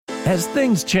As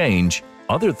things change,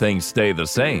 other things stay the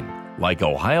same, like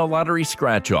Ohio Lottery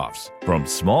scratch-offs. From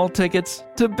small tickets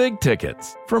to big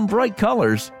tickets, from bright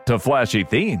colors to flashy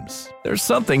themes. There's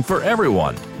something for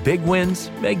everyone. Big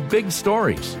wins make big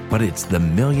stories, but it's the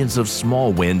millions of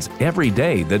small wins every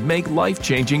day that make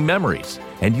life-changing memories.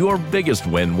 And your biggest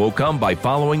win will come by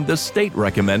following the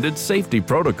state-recommended safety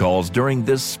protocols during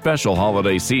this special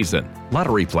holiday season.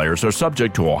 Lottery players are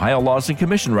subject to Ohio laws and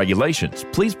commission regulations.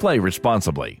 Please play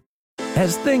responsibly.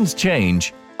 As things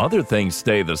change, other things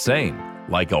stay the same,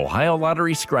 like Ohio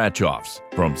Lottery scratch-offs.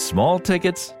 From small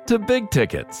tickets to big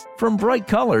tickets, from bright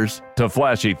colors to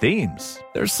flashy themes.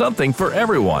 There's something for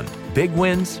everyone. Big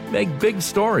wins make big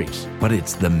stories, but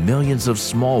it's the millions of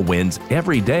small wins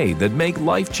every day that make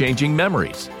life-changing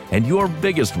memories. And your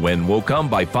biggest win will come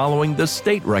by following the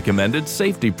state-recommended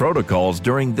safety protocols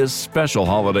during this special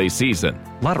holiday season.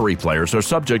 Lottery players are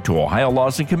subject to Ohio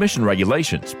laws and commission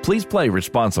regulations. Please play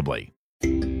responsibly.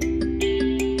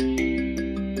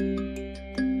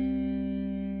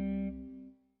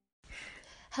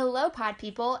 Hello, pod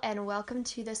people, and welcome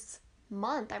to this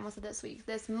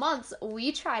month's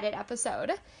We Tried It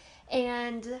episode.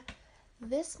 And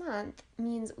this month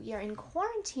means we are in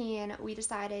quarantine. We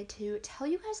decided to tell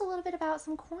you guys a little bit about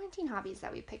some quarantine hobbies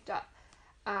that we picked up.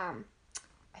 I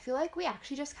feel like we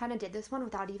actually just kind of did this one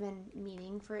without even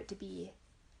meaning for it to be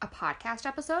a podcast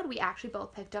episode. We actually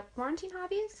both picked up quarantine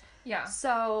hobbies. Yeah.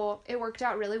 So it worked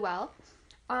out really well.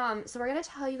 So we're going to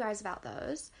tell you guys about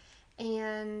those.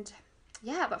 And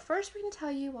yeah, but first we're going to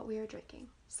tell you what we are drinking.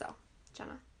 So,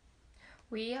 Jenna.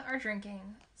 We are drinking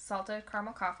salted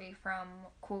caramel coffee from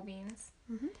Cool Beans.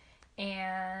 Mm-hmm.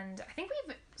 And I think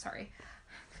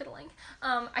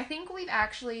I think we've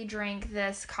actually drank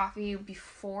this coffee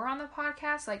before on the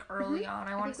podcast, like early on.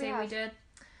 I want to say we did.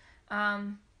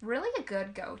 Really a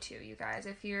good go-to, you guys.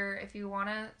 If you want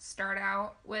to start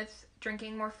out with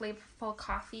drinking more flavorful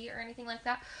coffee or anything like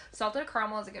that, salted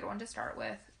caramel is a good one to start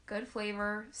with. Good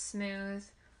flavor, smooth,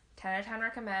 10 out of 10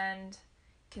 recommend.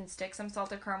 Can stick some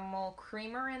salted caramel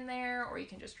creamer in there, or you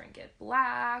can just drink it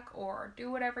black, or do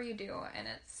whatever you do, and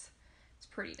it's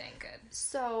pretty dang good.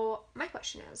 So, my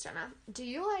question is, Jenna, do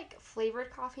you like flavored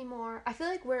coffee more? I feel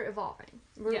like we're evolving.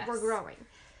 We're growing.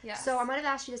 Yes. So, I might have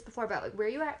asked you this before, but like, where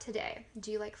are you at today?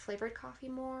 Do you like flavored coffee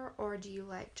more, or do you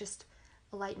like just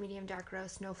a light, medium, dark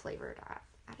roast, no flavored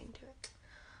adding to it?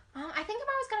 I think if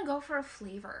I was gonna go for a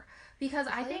flavor, because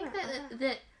I think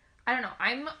that I don't know,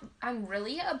 I'm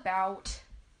really about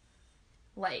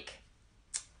like,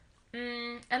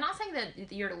 I'm not saying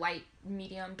that your light,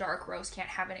 medium, dark roast can't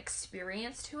have an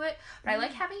experience to it, but I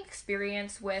like having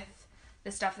experience with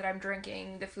the stuff that I'm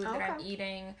drinking, the food that I'm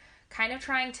eating, kind of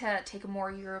trying to take a more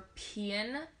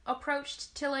European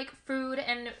approach to like food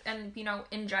and you know,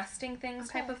 ingesting things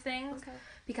type of things,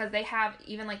 because they have,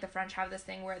 even like the French have this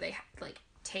thing where they like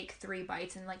take 3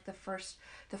 bites, and like the first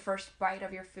bite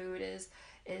of your food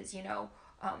is you know,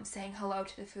 saying hello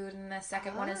to the food, and the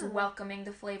second one is welcoming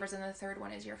the flavors, and the third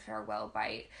one is your farewell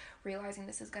bite, realizing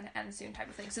this is going to end soon type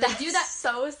of thing. So they do that.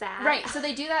 So sad. Right. So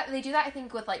they do that I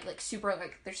think with like super,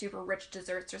 like they're super rich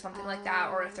desserts or something like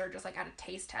that, or if they're just like at a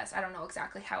taste test. I don't know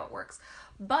exactly how it works.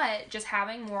 But just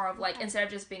having more of like, instead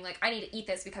of just being like, I need to eat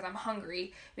this because I'm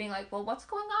hungry, being like, well, what's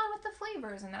going on with the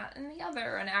flavors and that and the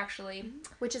other, and actually,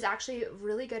 which is actually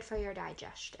really good for your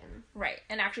digestion. Right.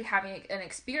 And actually having an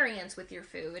experience with your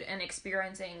food and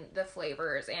experiencing the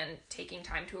flavors and taking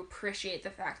time to appreciate the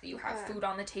fact that you have food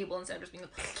on the table instead of just being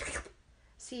like,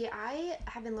 see, I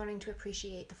have been learning to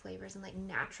appreciate the flavors and like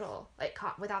natural, like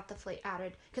without the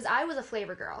added, because I was a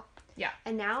flavor girl. Yeah.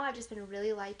 And now I've just been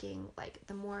really liking like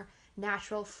the more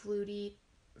natural fruity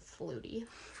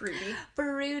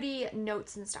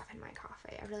notes and stuff in my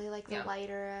coffee. I really like the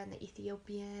lighter and the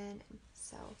Ethiopian,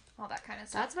 so all that kind of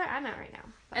stuff. That's where I'm at right now.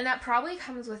 But. And that probably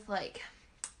comes with like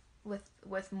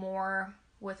with more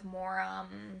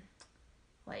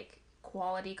like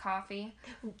quality coffee.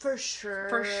 For sure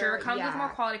comes with more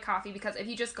quality coffie, because if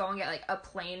you just go and get like a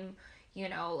plain, you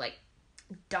know, like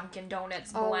Dunkin'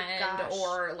 Donuts blend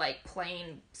or like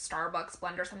plain Starbucks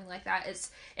blend or something like that, it's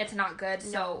not good.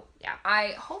 So yeah,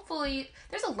 I hopefully,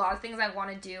 there's a lot of things I want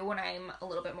to do when I'm a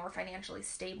little bit more financially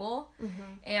stable,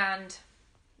 and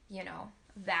you know,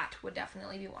 that would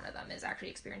definitely be one of them, is actually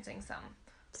experiencing some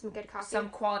good coffee, some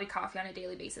quality coffee on a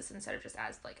daily basis instead of just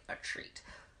as like a treat.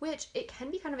 Which it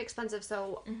can be kind of expensive.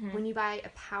 So when you buy a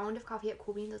pound of coffee at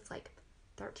Cool Beans, it's like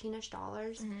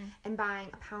 $13-ish, and buying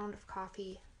a pound of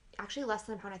coffee, actually less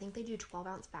than a pound, I think they do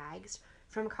 12-ounce bags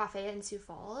from Cafe in Sioux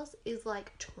Falls, is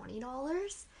like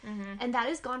 $20. And that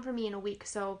is gone for me in a week.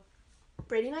 So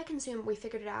Brady and I consume, we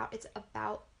figured it out, it's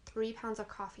about 3 pounds of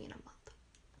coffee in a month.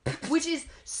 which is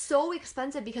so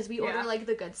expensive because we order like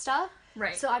the good stuff.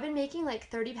 Right. So I've been making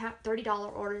like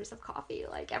 $30 orders of coffee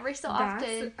like every so That's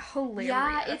often. hilarious.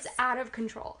 Yeah, it's out of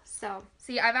control. So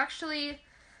see, I've actually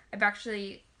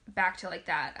back to like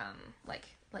that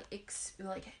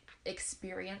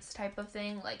experience type of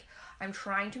thing. Like I'm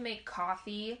trying to make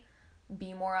coffee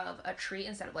be more of a treat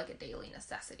instead of like a daily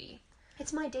necessity.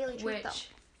 It's my daily treat, though.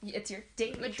 It's your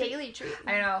daily treat. Daily treat.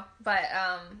 I know, but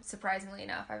surprisingly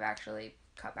enough, I've actually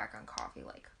cut back on coffee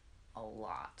like a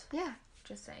lot. Yeah.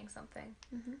 Just saying something.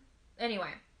 Mm-hmm. Anyway,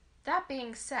 that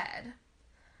being said,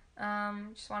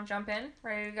 just want to jump in,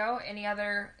 ready to go. Any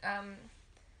other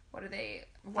what are they?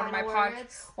 One of my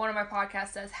podcasts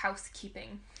says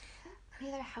housekeeping.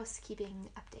 Any other housekeeping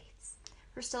updates?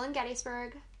 We're still in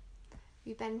Gettysburg.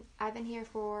 I've been here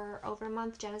for over a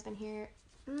month. Jenna's been here.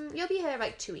 You'll be here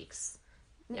like 2 weeks.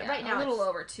 Yeah, right now, a little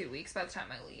over 2 weeks by the time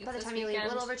I leave. By the time you leave, a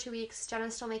little over 2 weeks.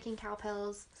 Jenna's still making cow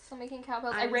pills.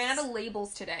 I ran out of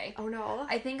labels today. Oh no!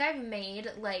 I think I've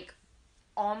made like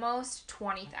almost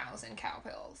 20,000 cow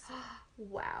pills.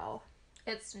 Wow,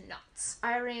 it's nuts.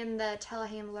 I ran the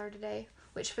telehandler today,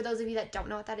 which for those of you that don't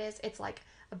know what that is, it's like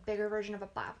a bigger version of a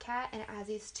bobcat, and it has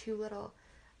these two little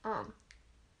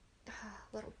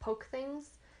poke things.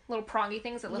 Little prongy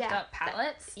things that lift up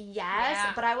pallets?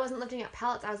 Yes, but I wasn't lifting up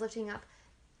pallets. I was lifting up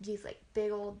these like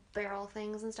big old barrel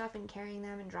things and stuff and carrying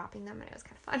them and dropping them, and it was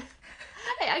kind of fun.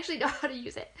 I actually know how to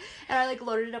use it. And I like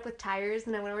loaded it up with tires,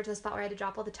 and I went over to the spot where I had to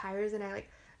drop all the tires, and I like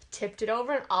tipped it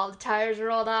over and all the tires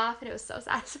rolled off, and it was so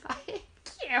satisfying.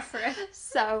 Yeah, Fred.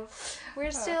 So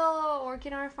we're still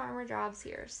working our farmer jobs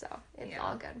here, so it's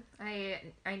all good. I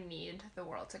need the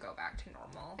world to go back to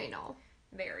normal. I know.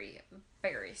 Very,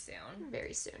 very soon.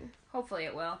 Very soon. Hopefully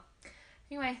it will.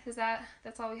 Anyway,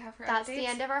 that's all we have for That's updates? the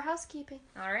end of our housekeeping.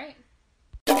 All right.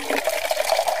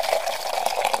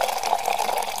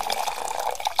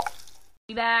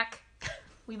 We back.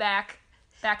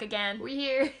 Back again. We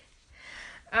here.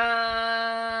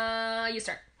 You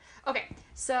start. Okay,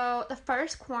 so the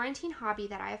first quarantine hobby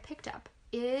that I have picked up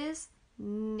is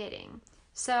knitting.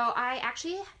 So I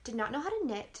actually did not know how to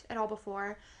knit at all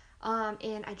before,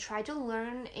 and I tried to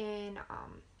learn in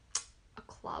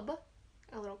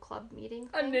a little club meeting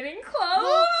thing. A knitting club?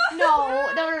 Well,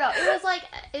 no. It was like,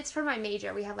 it's for my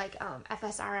major. We have like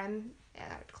FSRM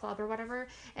club or whatever,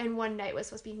 and one night was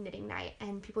supposed to be knitting night,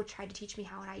 and people tried to teach me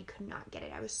how, and I could not get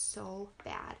it. I was so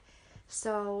bad.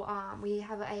 So we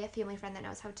have a family friend that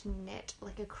knows how to knit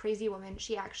like a crazy woman.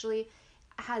 She actually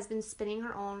has been spinning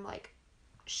her own like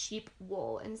sheep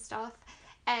wool and stuff,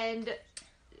 and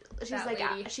she's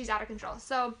she's out of control.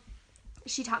 So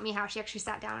she taught me how. She actually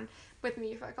sat down with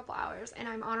me for a couple hours, and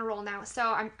I'm on a roll now.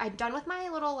 So I'm done with my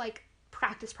little like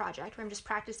practice project where I'm just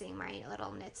practicing my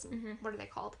little knits. And what are they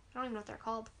called? I don't even know what they're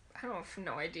called. I have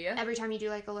no idea. Every time you do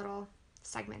like a little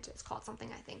segment, it's called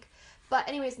something, I think. But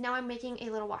anyways, now I'm making a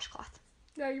little washcloth.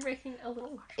 Now you're making a little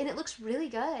washcloth. And it looks really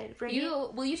good.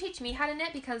 Will you teach me how to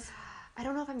knit? Because I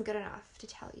don't know if I'm good enough to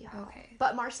tell you how. Okay.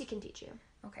 But Marcy can teach you.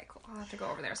 Okay, cool. I'll have to go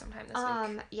over there sometime this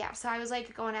week. Yeah, so I was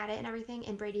like going at it and everything,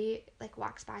 and Brady like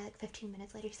walks by like 15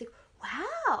 minutes later. He's like,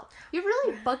 "Wow, you're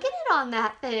really booking it on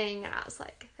that thing." And I was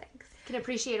like, "Thanks. I can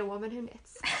appreciate a woman who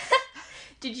knits."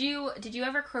 Did you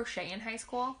ever crochet in high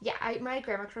school? Yeah, my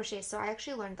grandma crochets, so I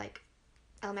actually learned like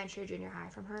elementary or junior high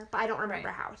from her, but I don't remember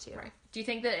how to. Right. Do you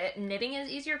think that knitting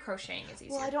is easier or crocheting is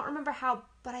easier? Well, I don't remember how,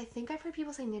 but I think I've heard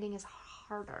people say knitting is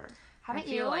harder. Haven't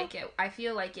you? I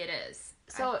feel like it is.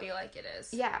 So, I feel like it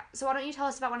is. Yeah. So why don't you tell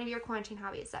us about one of your quarantine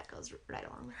hobbies that goes right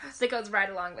along with this? That goes right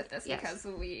along with this, yes. Because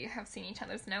we have seen each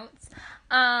other's notes.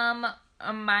 One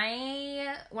of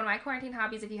my quarantine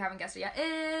hobbies, if you haven't guessed it yet,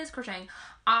 is crocheting.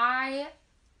 I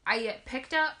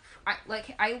picked up,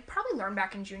 I probably learned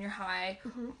back in junior high.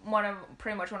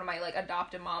 Pretty much one of my like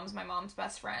adopted moms, my mom's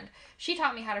best friend. She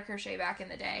taught me how to crochet back in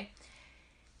the day.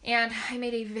 And I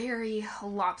made a very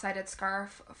lopsided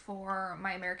scarf for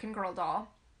my American Girl doll.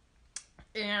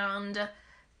 And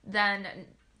then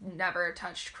never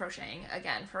touched crocheting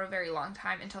again for a very long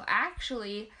time until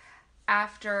actually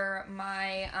after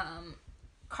my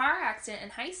car accident in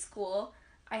high school,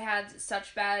 I had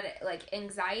such bad like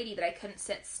anxiety that I couldn't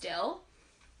sit still.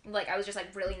 Like I was just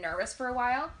like really nervous for a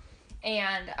while.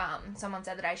 And someone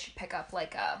said that I should pick up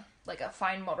like a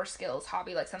fine motor skills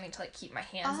hobby, like something to like keep my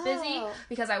hands busy,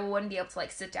 because I wouldn't be able to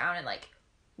like sit down and like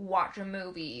watch a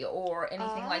movie or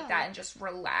anything like that and just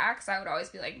relax. I would always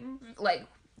be like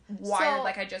wired,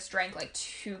 like I just drank like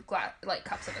 2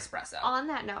 cups of espresso. On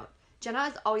that note, Jenna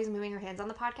is always moving her hands on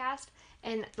the podcast,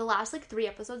 and the last like 3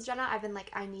 episodes, Jenna, I've been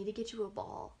like, I need to get you a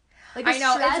ball. Like I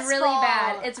know, it's really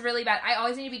bad. It's really bad. I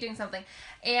always need to be doing something.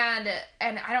 And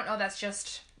I don't know, that's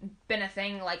just been a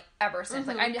thing like ever since.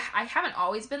 Like I haven't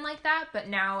always been like that, but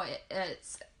now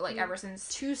it's like ever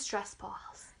since. 2 stress balls.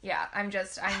 Yeah, I'm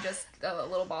just a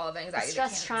little ball of anxiety. A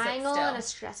stress triangle and a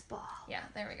stress ball. Yeah,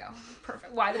 there we go.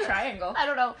 Perfect. Why the triangle? I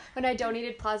don't know. When I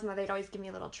donated plasma, they'd always give me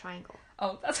a little triangle.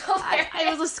 Oh, that's hilarious.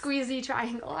 It was a squeezy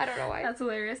triangle. I don't know why. That's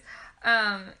hilarious.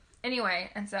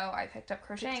 Anyway, and so I picked up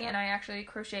crocheting, and I actually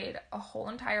crocheted a whole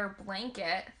entire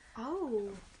blanket. Oh.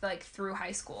 Like through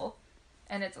high school,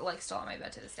 and it's like still on my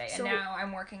bed to this day. So, and now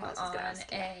I'm working on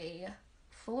a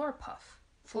floor puff.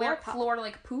 Floor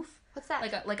like poof. What's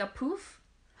that? Like a poof.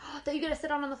 That you get to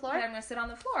sit on the floor? And I'm going to sit on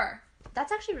the floor.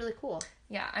 That's actually really cool.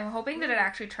 Yeah, I'm hoping that it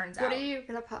actually turns out. What are you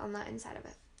going to put on the inside of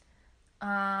it?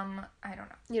 I don't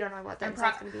know. You don't know what the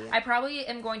inside's going to be yet? I probably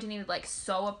am going to need to like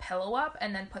sew a pillow up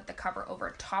and then put the cover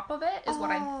over top of it is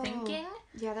what I'm thinking.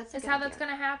 Yeah, that's how that's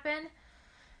going to happen.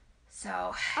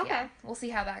 So, yeah, we'll see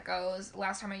how that goes.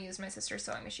 Last time I used my sister's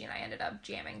sewing machine, I ended up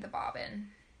jamming the bobbin.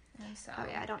 And so,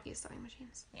 I don't use sewing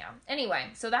machines. Yeah. Anyway,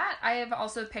 so that, I have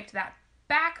also picked that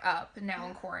back up now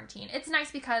in quarantine. It's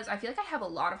nice because I feel like I have a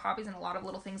lot of hobbies and a lot of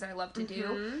little things that I love to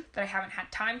do that I haven't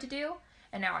had time to do,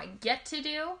 and now I get to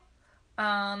do.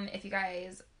 If you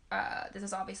guys, this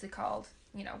is obviously called,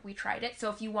 We Tried It. So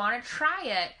if you want to try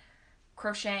it,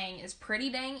 crocheting is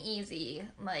pretty dang easy.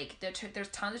 Like, there's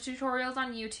tons of tutorials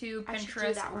on YouTube,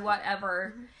 Pinterest,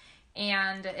 whatever.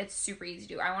 And it's super easy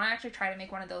to do. I want to actually try to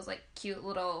make one of those, like, cute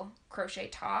little crochet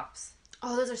tops.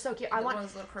 Oh, those are so cute. I want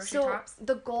those little crochet tops.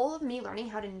 The goal of me learning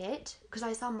how to knit, because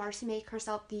I saw Marcy make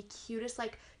herself the cutest,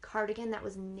 like, cardigan that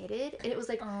was knitted, and it was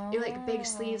like it was like big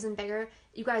sleeves and bigger.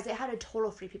 You guys, it had a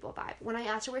total Free People vibe. When I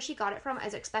asked her where she got it from, I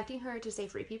was expecting her to say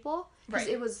Free People,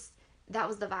 because that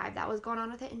was the vibe that was going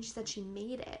on with it, and she said she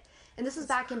made it. And this was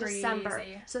back in December.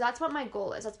 So that's what my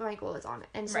goal is. That's what my goal is on it.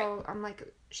 And so I'm like,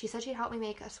 she said she'd help me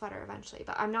make a sweater eventually,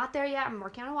 but I'm not there yet. I'm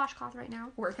working on a washcloth right now.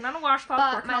 Working on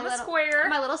the square.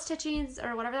 My little stitchings,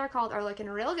 or whatever they're called, are looking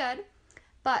real good.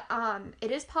 But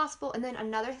it is possible. And then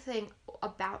another thing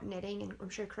about knitting, and I'm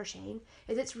sure crocheting,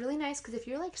 is it's really nice because if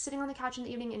you're like sitting on the couch in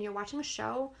the evening and you're watching a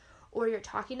show, or you're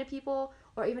talking to people,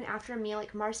 or even after a meal,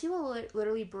 like Marcy will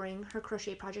literally bring her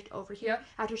crochet project over here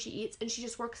after she eats, and she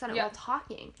just works on it while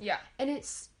talking. Yeah. And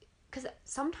it's, because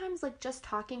sometimes like just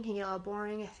talking can get a little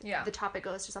boring if the topic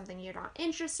goes to something you're not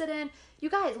interested in. You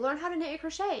guys, learn how to knit your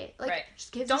crochet. Like,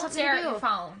 just give Don't stare at your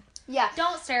phone. Yeah.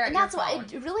 Don't stare at your phone. And that's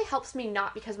why it really helps me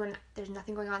not, because when there's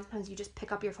nothing going on, sometimes you just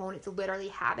pick up your phone. It's literally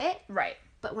habit. Right.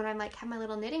 But when I'm like, have my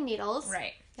little knitting needles.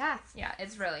 Right. Yeah. Yeah,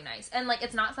 it's really nice. And like,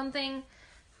 it's not something,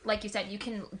 like you said, you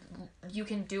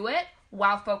can do it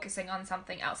while focusing on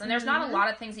something else. And there's not a lot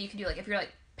of things that you can do. Like if you're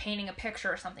like painting a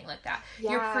picture or something like that,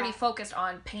 you're pretty focused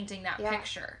on painting that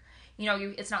picture.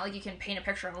 It's not like you can paint a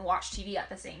picture and watch TV at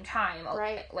the same time,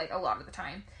 like a lot of the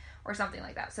time, or something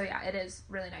like that. So yeah, it is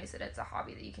really nice that it's a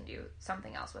hobby that you can do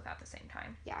something else with at the same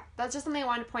time. Yeah, that's just something I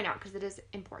wanted to point out because it is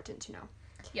important to know.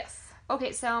 Yes.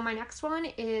 Okay, so my next one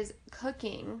is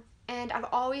cooking, and I've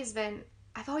always been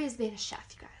a chef,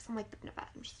 you guys. I'm like the Nevada,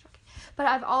 I'm just joking. But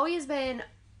I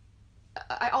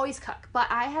always cook, but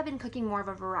I have been cooking more of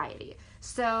a variety.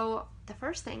 So the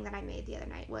first thing that I made the other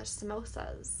night was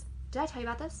samosas. Did I tell you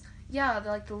about this? Yeah,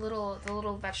 the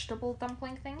little vegetable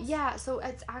dumpling things. Yeah, so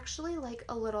it's actually like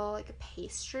a little like a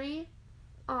pastry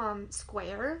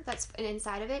square and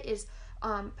inside of it is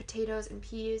potatoes and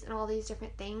peas and all these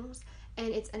different things. And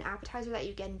it's an appetizer that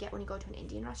you can get when you go to an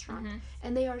Indian restaurant. Mm-hmm.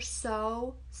 And they are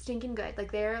so stinking good.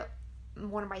 Like, they're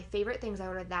one of my favorite things. I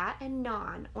order that and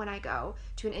naan when I go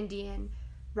to an Indian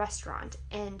restaurant.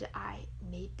 And I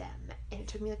made them. And it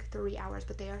took me like 3 hours.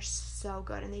 But they are so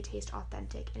good. And they taste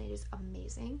authentic. And it is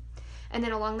amazing. And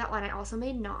then along that line, I also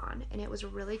made naan. And it was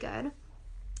really good.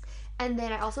 And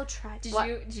then I also tried... Did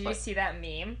you see that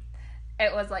meme?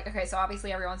 It was like, okay, so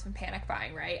obviously everyone's been panic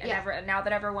buying, right? And now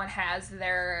that everyone has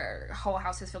their whole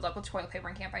house is filled up with toilet paper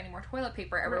and can't buy any more toilet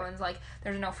paper, everyone's like,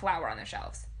 there's no flour on their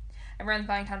shelves. Everyone's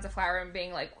buying tons of flour and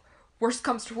being like, worst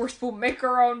comes to worst, we'll make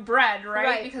our own bread,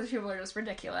 right? Because people are just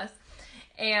ridiculous.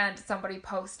 And somebody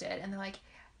posted, and they're like,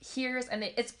 and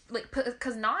it's like,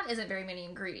 because naan isn't very many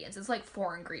ingredients. It's like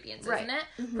 4 ingredients, isn't it?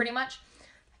 Mm-hmm. Pretty much.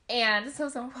 And so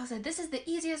someone posted, this is the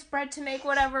easiest bread to make,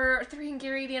 whatever, 3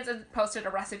 ingredients, and posted a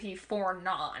recipe for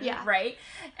naan, right?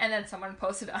 And then someone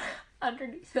posted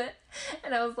underneath it,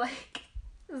 and I was like,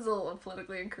 this is a little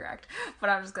politically incorrect, but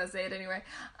I'm just going to say it anyway.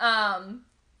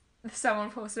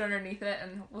 Someone posted underneath it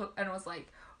and was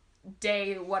like,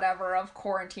 day whatever of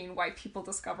quarantine, white people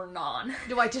discover naan.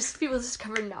 People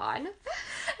discover naan?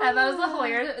 And that was the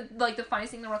hilarious, like, the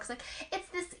funniest thing in the world. Cause, like, it's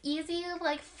this easy,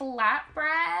 like,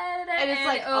 flatbread. And it's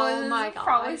like, oh my gosh.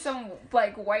 Probably some,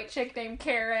 like, white chick named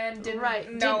Karen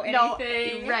didn't know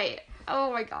anything. Right.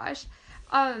 Oh my gosh.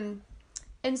 And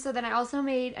so then I also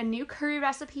made a new curry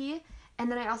recipe.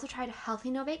 And then I also tried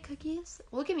healthy no-bake cookies.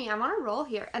 Look at me. I'm on a roll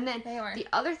here. And then the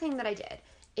other thing that I did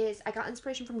is I got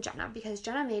inspiration from Jenna because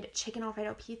Jenna made chicken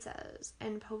Alfredo pizzas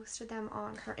and posted them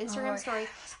on her Instagram story.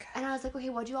 And I was like, okay,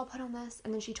 what'd you all put on this?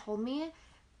 And then she told me.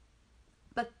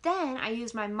 But then I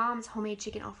used my mom's homemade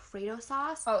chicken Alfredo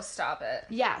sauce. Oh, stop it.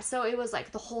 Yeah, so it was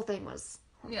like the whole thing was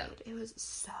homemade. Yeah. It was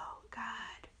so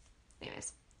good.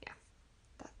 Anyways, yeah.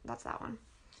 That's that one.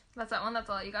 That's that one? That's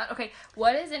all you got? Okay,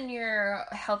 what is in your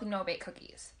healthy no-bake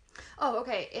cookies? Oh,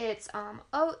 okay. It's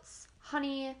oats,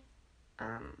 honey,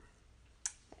 oh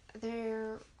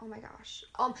my gosh.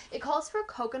 It calls for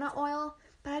coconut oil,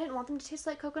 but I didn't want them to taste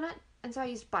like coconut, and so I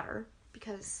used butter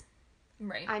because,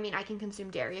 right. I mean, I can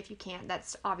consume dairy if you can't.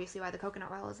 That's obviously why the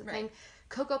coconut oil is a thing.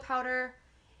 Cocoa powder,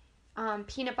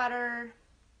 peanut butter.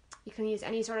 You can use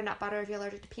any sort of nut butter if you're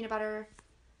allergic to peanut butter,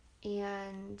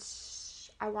 and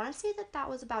I want to say that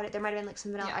was about it. There might have been like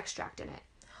some vanilla extract in it.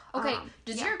 Okay,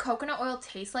 does your coconut oil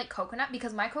taste like coconut?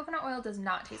 Because my coconut oil does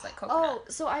not taste like coconut. Oh,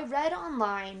 so I read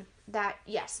online that,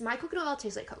 yes, my coconut oil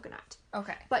tastes like coconut.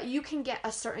 Okay. But you can get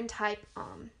a certain type,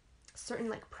 certain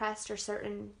like pressed or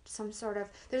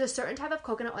there's a certain type of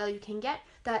coconut oil you can get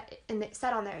that, and it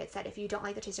said on there, it said if you don't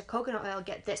like the taste of coconut oil,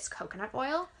 get this coconut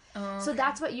oil. Okay. So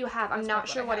that's what you have. I'm not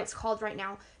sure what it's called right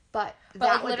now, but that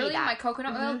like, would literally be that. My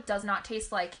coconut oil does not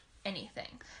taste like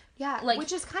anything. Yeah, like,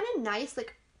 which is kind of nice,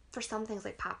 like, for some things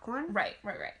like popcorn. Right.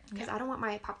 Because I don't want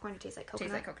my popcorn to taste like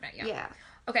coconut. Taste like coconut, yeah. Yeah.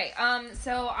 Okay,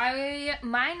 so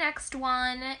my next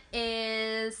one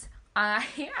is, I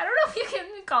don't know if you can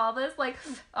call this, like,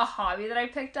 a hobby that I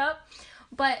picked up,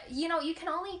 but, you know, you can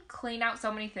only clean out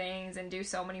so many things and do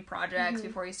so many projects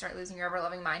before you start losing your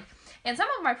ever-loving mind. And some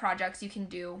of my projects you can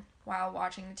do while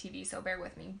watching the TV, so bear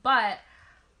with me. But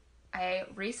I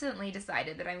recently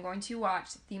decided that I'm going to watch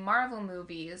the Marvel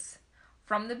movies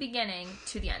from the beginning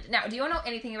to the end. Now, do you know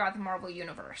anything about the Marvel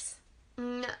Universe?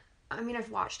 I mean,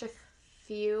 I've watched a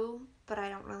few, but I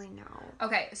don't really know.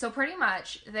 Okay, so pretty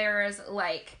much there's,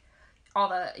 like, all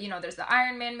the, you know, there's the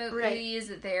Iron Man movies,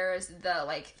 there's the,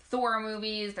 like, Thor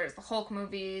movies, there's the Hulk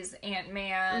movies,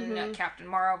 Ant-Man, Captain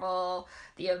Marvel,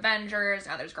 the Avengers,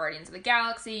 now there's Guardians of the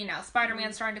Galaxy, now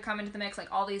Spider-Man's starting to come into the mix, like,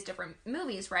 all these different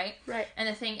movies, right? Right. And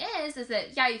the thing is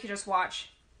that, yeah, you could just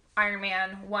watch Iron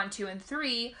Man 1, 2, and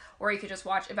 3, or you could just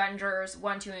watch Avengers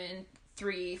 1, 2, and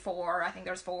 3, 4, I think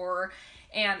there's 4,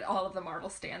 and all of the Marvel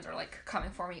stans are, like,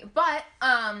 coming for me. But,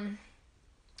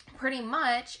 pretty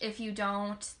much, if you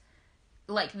don't,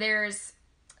 like, there's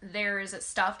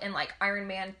stuff in, like, Iron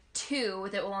Man 2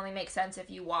 that will only make sense if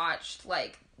you watched,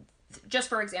 like, just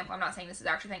for example, I'm not saying this is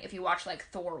actually a thing, if you watch, like,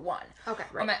 Thor 1. Okay,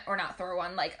 right. Or not Thor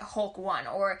 1, like, Hulk 1.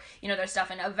 Or, you know, there's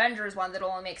stuff in Avengers 1 that'll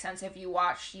only make sense if you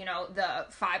watch, you know, the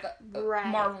 5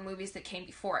 Marvel movies that came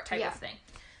before it type of thing.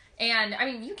 And, I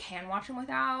mean, you can watch them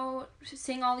without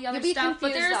seeing all the other stuff.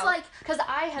 But there's, though, like... Because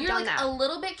I have done that. You're, like, a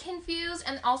little bit confused.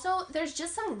 And also, there's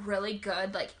just some really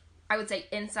good, like, I would say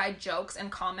inside jokes and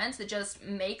comments that just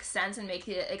make sense and make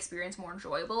the experience more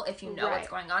enjoyable if you know what's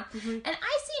going on. And I've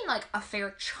seen, like, a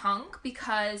fair chunk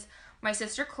because my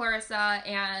sister Clarissa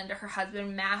and her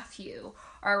husband Matthew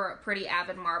are pretty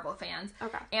avid Marvel fans.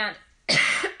 Okay.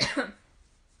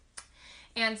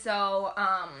 And so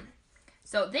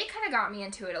they kind of got me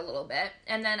into it a little bit.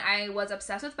 And then I was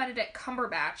obsessed with Benedict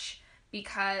Cumberbatch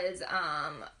because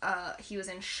he was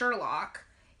in Sherlock.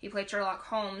 He played Sherlock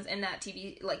Holmes in that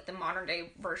TV, like, the modern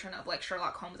day version of, like,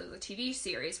 Sherlock Holmes as a TV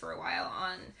series for a while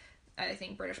on, I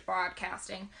think, British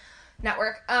Broadcasting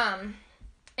Network.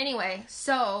 Anyway,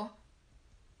 so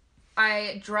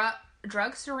I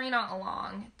drug Serena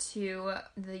along to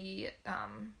the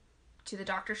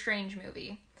Doctor Strange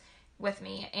movie with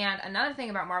me. And another thing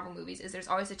about Marvel movies is there's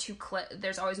always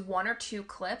there's always one or two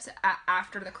clips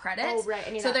after the credits. Oh,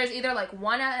 right. So there's either, like,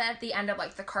 one at the end of,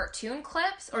 like, the cartoon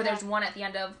clips, or there's one at the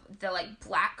end of the, like,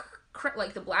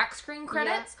 the black screen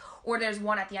credits, or there's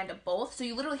one at the end of both. So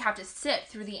you literally have to sit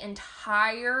through the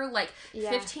entire, like,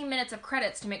 15 minutes of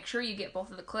credits to make sure you get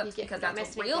both of the clips, because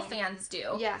that's what real fans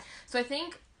do. Yeah. So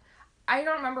I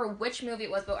don't remember which movie it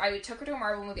was, but I took her to a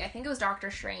Marvel movie. I think it was Doctor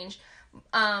Strange.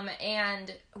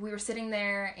 And we were sitting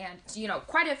there, and, you know,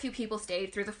 quite a few people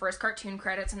stayed through the first cartoon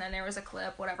credits, and then there was a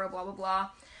clip, whatever, blah, blah, blah.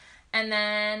 And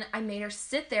then I made her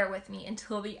sit there with me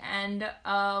until the end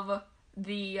of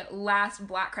the last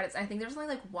black credits. I think there was only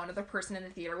like one other person in the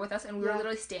theater with us, and we were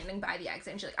literally standing by the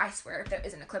exit, and she's like, I swear if there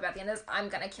isn't a clip at the end of this, I'm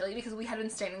gonna kill you, because we had been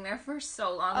standing there for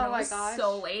so long, and it was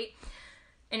so late.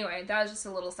 Anyway, that was just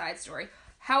a little side story.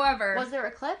 However... Was there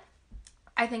a clip?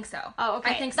 I think so. Oh,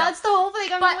 okay. I think so. That's the whole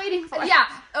thing I've been waiting for. Yeah.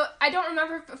 I don't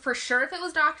remember for sure if it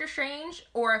was Doctor Strange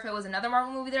or if it was another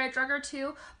Marvel movie that I drug her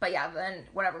to. But yeah, then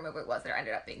whatever movie it was, there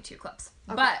ended up being 2 clips.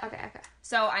 Okay, but, okay.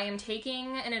 So I am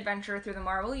taking an adventure through the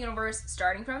Marvel Universe,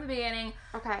 starting from the beginning,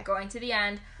 going to the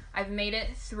end. I've made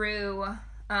it through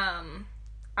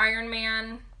Iron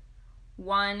Man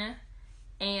 1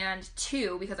 and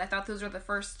 2, because I thought those were the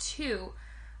first 2.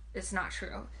 It's not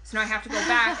true. So now I have to go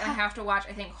back and I have to watch,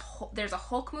 I think, there's a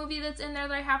Hulk movie that's in there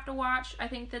that I have to watch. I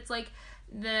think that's like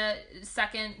the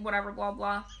second, whatever, blah,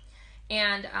 blah.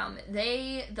 And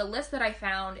the list that I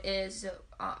found is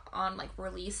on like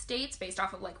release dates, based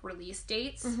off of like release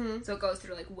dates. Mm-hmm. So it goes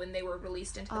through like when they were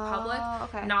released into the public.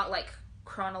 Okay. Not like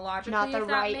chronologically, not the if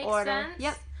that right makes order. Sense.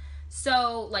 Yep.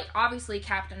 So like obviously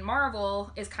Captain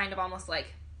Marvel is kind of almost like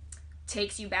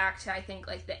takes you back to, I think,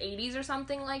 like the 80s or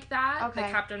something like that. Okay. The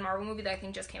Captain Marvel movie that I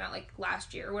think just came out like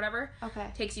last year or whatever. Okay.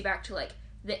 Takes you back to like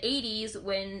the 80s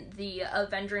when the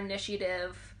Avenger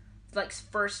Initiative like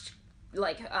first,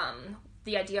 like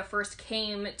the idea first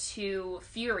came to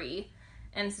Fury.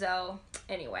 And so,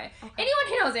 anyway, anyone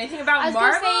who knows anything about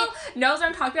Marvel knows what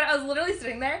I'm talking about. I was literally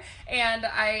sitting there, and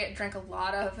I drank a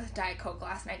lot of Diet Coke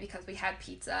last night because we had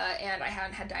pizza, and I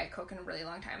hadn't had Diet Coke in a really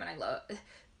long time, and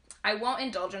I won't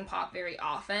indulge in pop very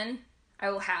often.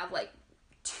 I will have, like,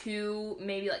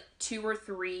 maybe 2 or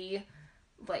 3,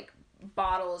 like,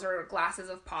 bottles or glasses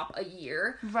of pop a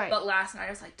year. Right. But last night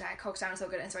I was like, Diet Coke sounded so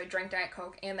good, and so I drank Diet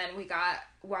Coke, and then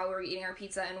while we were eating our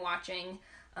pizza and watching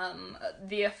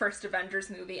the first Avengers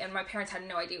movie, and my parents had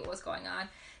no idea what was going on.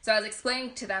 So I was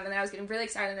explaining to them, and then I was getting really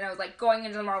excited, and then I was, like, going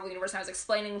into the Marvel Universe, and I was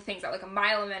explaining things at, like, a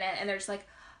mile a minute, and they're just like,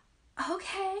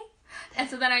 okay. And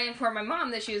so then I informed my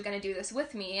mom that she was going to do this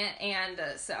with me, and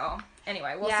so,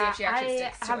 anyway, we'll see if she actually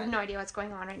sticks to it. I have no idea what's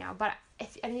going on right now, but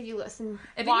if any of you listen,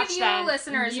 if any of you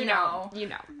listeners know. You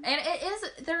know. And it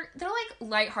is, they're like,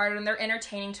 lighthearted, and they're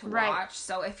entertaining to watch,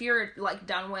 so if you're, like,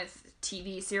 done with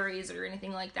TV series or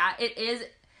anything like that, it is,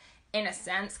 in a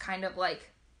sense, kind of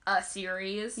like a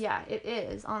series. Yeah, it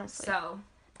is, honestly. So...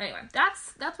 Anyway,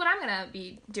 that's what I'm going to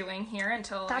be doing here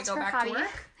until I go back to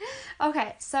work.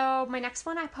 Okay, so my next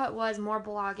one I put was more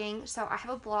blogging. So I have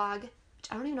a blog, which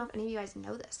I don't even know if any of you guys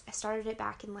know this. I started it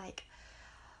back in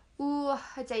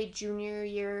I'd say junior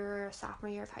year,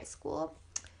 sophomore year of high school.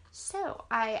 So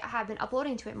I have been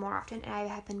uploading to it more often, and I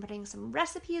have been putting some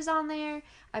recipes on there.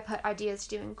 I put ideas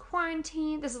to do in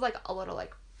quarantine. This is like a little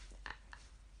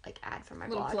ad for my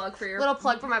blog. Little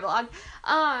plug for my blog.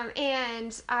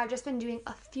 And I've just been doing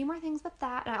a few more things with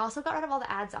that, and I also got rid of all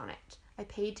the ads on it. I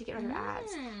paid to get rid of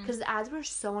ads because the ads were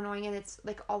so annoying, and it's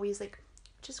like always like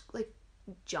just like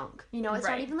junk. You know, it's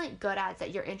not even like good ads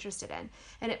that you're interested in,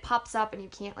 and it pops up and you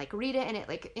can't like read it, and it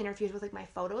like interferes with like my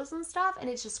photos and stuff, and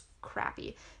it's just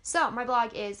crappy. So my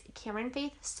blog is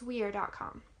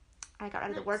CameronFaithSweer.com. I got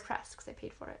out of the WordPress because I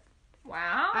paid for it.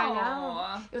 Wow. I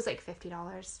know. It was like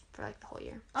 $50 for like the whole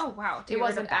year. Oh, wow. It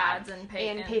wasn't bad. Ads and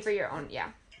pay for your own,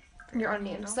 your own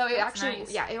name. So it actually,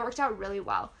 it worked out really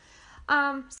well.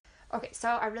 Okay, so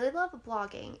I really love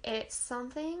blogging. It's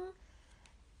something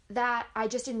that I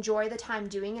just enjoy the time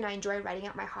doing, and I enjoy writing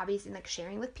out my hobbies and like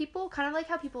sharing with people. Kind of like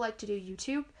how people like to do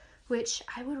YouTube, which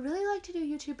I would really like to do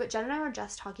YouTube, but Jen and I were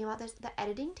just talking about this. The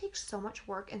editing takes so much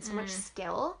work and so much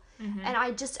skill. Mm-hmm. And I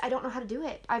don't know how to do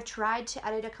it. I've tried to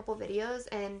edit a couple videos,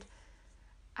 and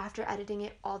after editing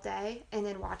it all day and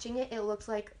then watching it, it looked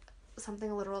like something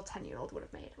a literal 10-year-old would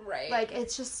have made. Right. Like,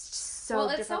 it's just so difficult.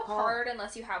 Well, it's so hard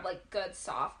unless you have, like, good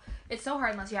software.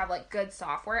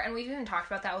 And we've even talked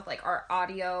about that with, like, our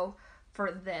audio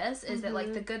for this, is that,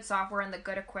 like, the good software and the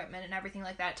good equipment and everything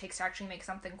like that it takes to actually make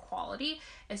something quality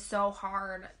is so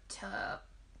hard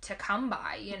to come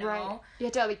by, you know? Right. You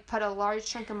have to, like, put a large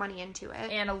chunk of money into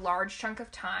it. And a large chunk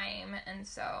of time, and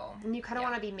so... And you kind of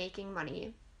want to be making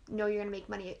money. Know you're going to make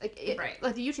money. Like,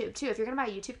 like YouTube, too. If you're going to buy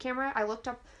a YouTube camera, I looked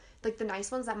up, like, the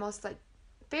nice ones that most, like,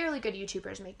 fairly good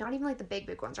YouTubers make. Not even, like, the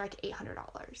big ones are, like,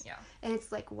 $800. Yeah. And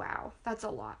it's like, wow, that's a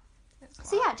lot.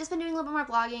 So, yeah, just been doing a little bit more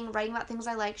blogging, writing about things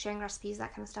I like, sharing recipes,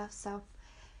 that kind of stuff. So,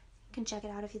 you can check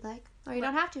it out if you'd like. Or you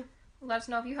don't have to. Let us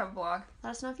know if you have a blog. Let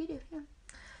us know if you do, yeah.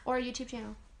 Or a YouTube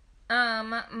channel.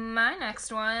 My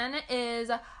next one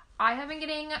is I've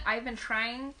been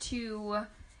trying to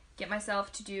get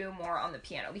myself to do more on the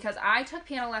piano, because I took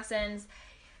piano lessons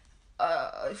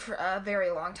for a very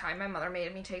long time. My mother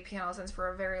made me take piano lessons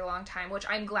for a very long time, which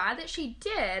I'm glad that she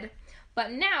did,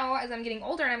 But now, as I'm getting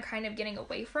older and I'm kind of getting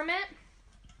away from it,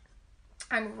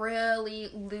 I'm really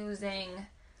losing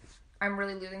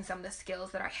some of the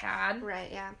skills that I had. Right,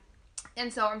 yeah.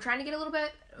 And so I'm trying to get a little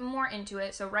bit more into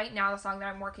it. So right now the song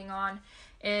that I'm working on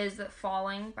is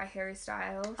Falling by Harry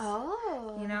Styles.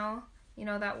 Oh. You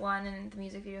know that one, and the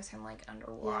music video is him like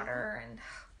underwater, and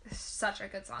it's such a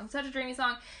good song, such a dreamy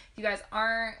song. If you guys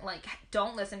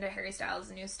don't listen to Harry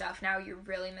Styles' new stuff now, you're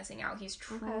really missing out. He's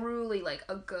truly like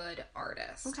a good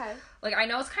artist. Okay. Like, I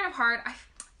know it's kind of hard.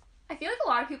 I feel like a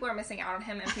lot of people are missing out on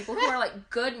him, and people who are like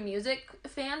good music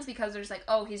fans, because there's like,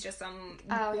 oh, he's just some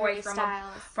boy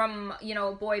from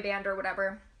a boy band or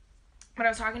whatever. But I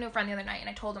was talking to a friend the other night, and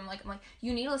I told him, I'm like,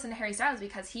 you need to listen to Harry Styles,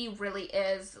 because he really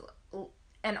is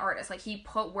an artist. Like, he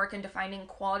put work into finding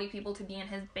quality people to be in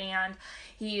his band.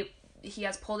 He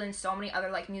has pulled in so many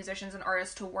other like musicians and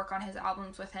artists to work on his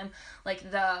albums with him. Like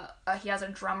he has a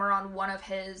drummer on one of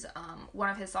his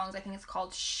songs. I think it's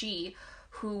called She,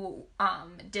 who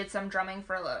did some drumming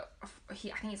for I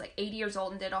think he's like 80 years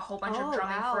old and did a whole bunch of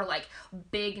drumming for like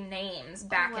big names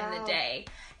back in the day.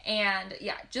 And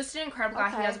yeah, just an incredible guy.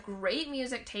 He has great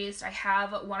music taste. I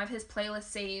have one of his playlists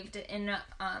saved in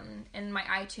my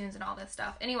iTunes and all this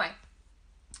stuff. Anyway,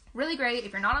 really great.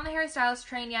 If you're not on the Harry Styles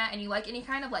train yet and you like any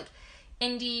kind of like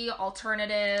indie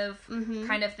alternative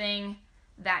kind of thing,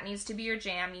 that needs to be your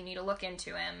jam. You need to look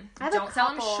into him. Don't sell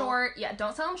him short. Yeah,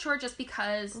 don't sell him short just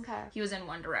because he was in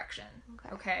One Direction.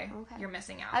 Okay? You're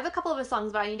missing out. I have a couple of his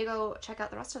songs, but I need to go check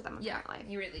out the rest of them. Apparently.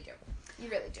 Yeah, you really do. You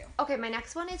really do. Okay, my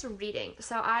next one is reading.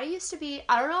 So I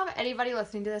don't know if anybody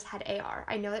listening to this had AR.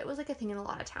 I know that it was like a thing in a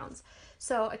lot of towns.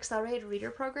 So accelerated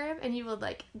reader program, and you would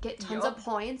like get tons of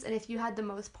points, and if you had the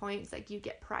most points, like you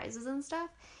get prizes and stuff.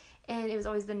 And it was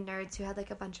always the nerds who had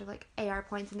like a bunch of like AR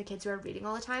points and the kids who are reading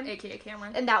all the time. AKA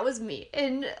Cameron. And that was me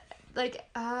in like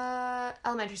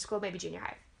elementary school, maybe junior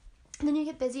high. And then you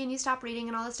get busy and you stop reading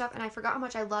and all this stuff. And I forgot how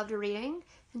much I loved reading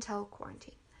until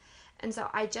quarantine. And so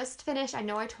I just finished, I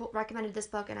know I recommended this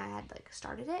book and I had like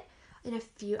started it in a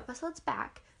few episodes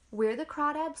back. Where the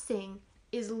Crawdads Sing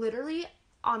is literally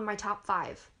on my top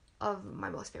 5 of my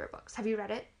most favorite books. Have you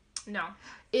read it? No.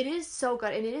 It is so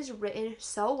good, and it is written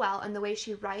so well, and the way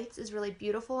she writes is really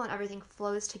beautiful, and everything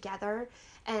flows together,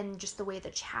 and just the way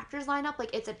the chapters line up, like,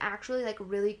 it's an actually, like,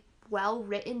 really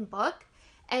well-written book,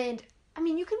 and, I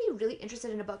mean, you can be really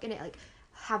interested in a book, and it, like,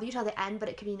 have you till the end, but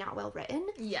it could be not well-written.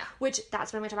 Yeah. Which,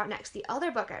 that's what I'm going to talk about next. The other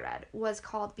book I read was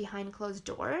called Behind Closed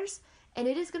Doors, and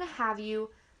it is going to have you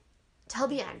till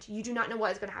the end. You do not know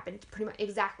what is going to happen, pretty much,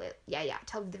 exactly,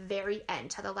 till the very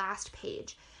end, till the last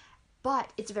page.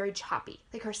 But it's very choppy.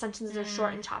 Like, her sentences are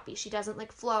short and choppy. She doesn't,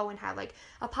 like, flow and have, like,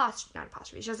 not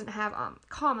apostrophe. She doesn't have,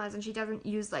 commas, and she doesn't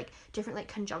use, like, different, like,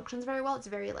 conjunctions very well. It's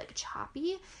very, like,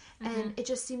 choppy. And it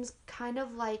just seems kind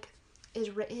of, like, is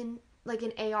written, like,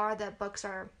 in AR, the books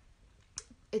are,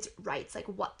 it writes, like,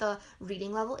 what the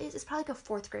reading level is. It's probably, like, a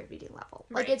 4th grade reading level.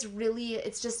 Like,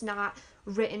 it's just not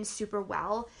written super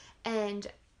well. And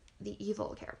the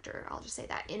evil character, I'll just say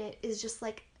that, in it is just,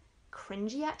 like,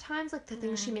 cringy at times. Like, the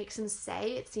things she makes him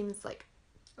say, it seems like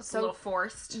it's a little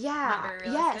forced. Yeah. Not very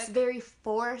realistic. Yes, very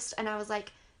forced. And I was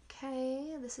like,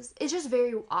 okay, it's just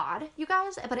very odd, you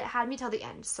guys. But it had me till the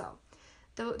end. So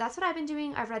that's what I've been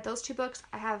doing. I've read those 2 books.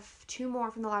 I have 2 more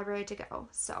from the library to go.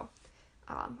 So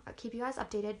I'll keep you guys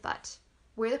updated. But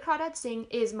Where the Crawdads Sing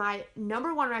is my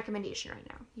number 1 recommendation right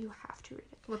now. You have to read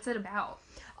it. What's it about?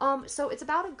 So it's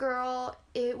about a girl.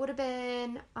 It would have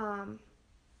been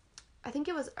I think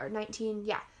it was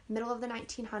middle of the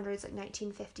 1900s, like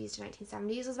 1950s to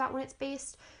 1970s is about when it's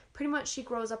based. Pretty much she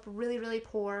grows up really, really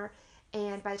poor,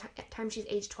 and by the time she's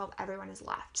age 12, everyone is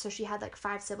left. So she had like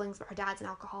 5 siblings, but her dad's an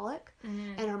alcoholic,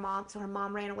 and her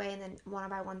mom ran away, and then one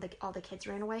by one, all the kids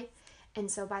ran away. And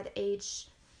so by the age,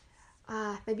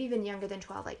 maybe even younger than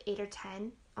 12, like 8 or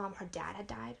 10, her dad had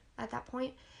died at that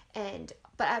point.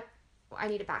 I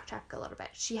need to backtrack a little bit.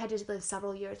 She had to live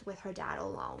several years with her dad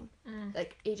alone,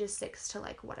 like ages 6 to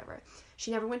like whatever.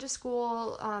 She never went to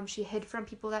school. She hid from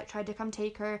people that tried to come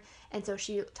take her, and so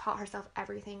she taught herself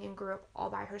everything and grew up all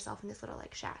by herself in this little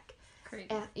like shack. Crazy.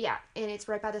 And it's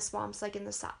right by the swamps, like in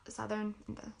the southern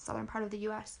part of the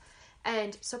U.S.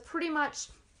 And so pretty much,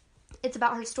 it's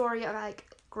about her story of like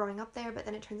growing up there, but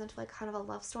then it turns into like kind of a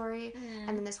love story,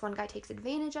 and then this one guy takes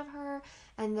advantage of her,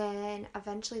 and then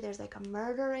eventually there's like a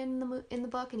murder in the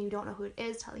book, and you don't know who it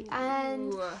is till the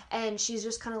end, and she's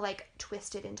just kind of like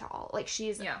twisted into all, like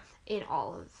she's in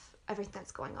all of everything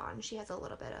that's going on. She has she's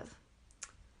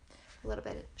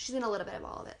in a little bit of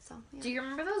all of it. So yeah. Do you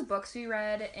remember those books we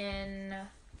read in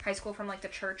high school from, like, the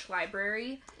church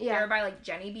library. Yeah. They were by, like,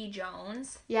 Jenny B.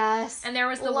 Jones. Yes. And there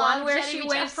was the one where she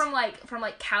went from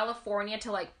California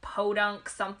to, like, Podunk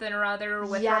something or other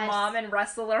with her mom and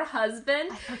wrestle her husband.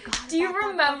 I forgot. Do you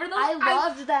remember those? I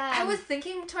loved them. I was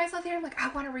thinking to myself there, I'm like, I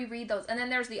want to reread those. And then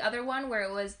there's the other one where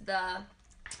it was the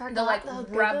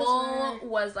rebel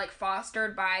was, like,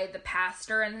 fostered by the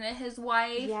pastor and his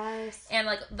wife. Yes. And,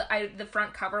 like, the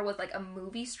front cover was, like, a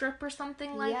movie strip or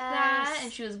something like that.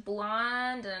 And she was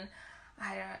blonde, and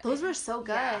those were so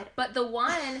good. Yeah. But the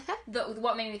one,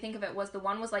 what made me think of it was the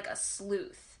one was, like, a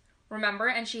sleuth. Remember?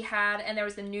 And there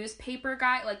was the newspaper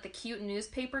guy, like, the cute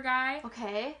newspaper guy.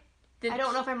 Okay. I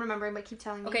don't know if I'm remembering, but keep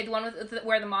telling me. Okay, the one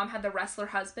where the mom had the wrestler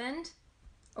husband.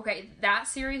 Okay, that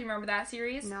series, remember that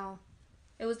series? No.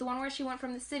 It was the one where she went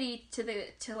from the city to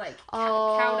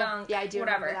Cow Dunk. Yeah, I do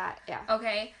whatever. remember that. Yeah.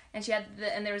 Okay, and she had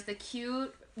and there was the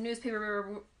cute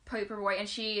newspaper boy, and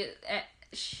she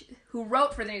who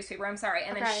wrote for the newspaper. I'm sorry,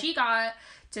 and then she got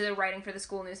to the writing for the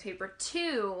school newspaper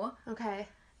too. Okay.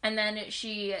 And then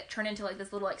she turned into, like,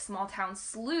 this little, like, small town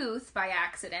sleuth by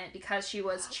accident because she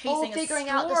was chasing a story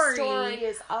out the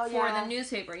stories. for the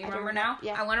newspaper. You remember now?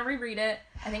 Yeah. I want to reread it.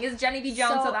 I think it's Jenny B.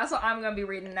 Jones, so that's what I'm going to be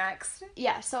reading next.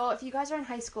 Yeah, so if you guys are in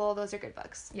high school, those are good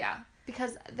books. Yeah.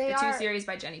 Because the two series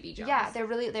by Jenny B. Jones. Yeah, they're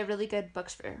really good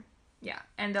books for... Yeah,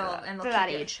 and they'll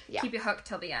keep you hooked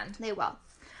till the end. They will.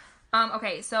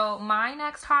 Okay, so my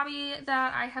next hobby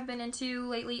that I have been into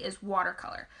lately is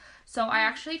watercolor. So I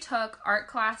actually took art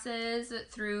classes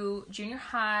through junior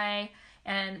high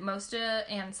and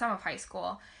some of high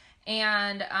school.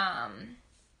 And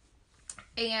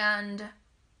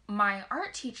my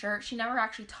art teacher, she never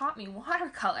actually taught me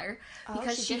watercolor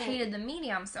because she hated the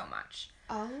medium so much.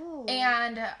 Oh.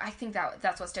 And I think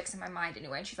that's what sticks in my mind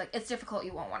anyway. And she's like, it's difficult.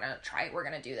 You won't want to try it. We're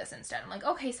going to do this instead. I'm like,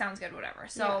 okay, sounds good, whatever.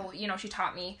 So, she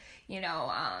taught me,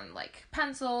 like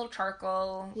pencil,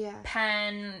 charcoal,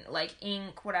 pen, like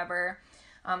ink, whatever.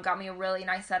 Got me a really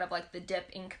nice set of, like, the dip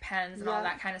ink pens and all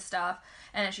that kind of stuff.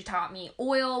 And then she taught me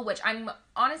oil, which I'm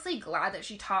honestly glad that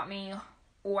she taught me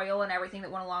oil and everything that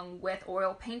went along with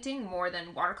oil painting more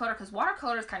than watercolor, because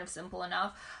watercolor is kind of simple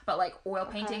enough, but, like, oil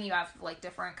painting, you have, like,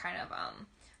 different kind of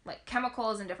like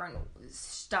chemicals and different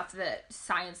stuff,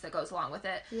 science that goes along with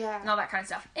it, and all that kind of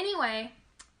stuff. Anyway,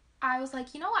 I was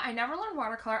like, you know what, I never learned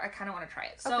watercolor, I kind of want to try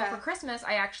it. So for Christmas,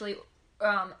 I actually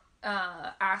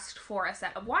asked for a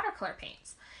set of watercolor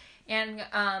paints, and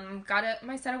got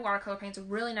my set of watercolor paints, a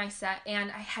really nice set,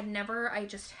 and I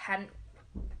just hadn't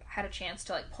had a chance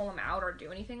to, like, pull them out or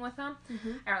do anything with them.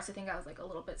 I honestly think I was, like, a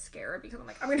little bit scared because I'm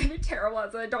like, I'm gonna be terrible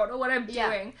at it, I don't know what I'm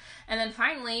doing. And then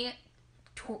finally,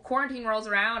 quarantine rolls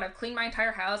around, I've cleaned my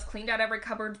entire house, cleaned out every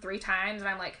cupboard 3 times, and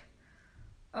I'm like,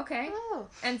 okay. Oh.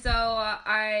 And so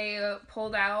I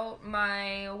pulled out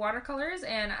my watercolors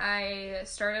and I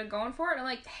started going for it, and I'm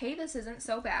like, hey, this isn't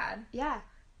so bad. Yeah.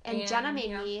 And Jenna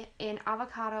made me an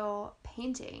avocado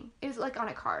painting. It was, like, on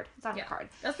a card. It's on a card.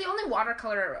 That's the only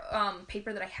watercolor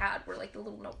paper that I had were, like, the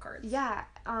little note cards. Yeah.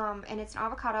 And it's an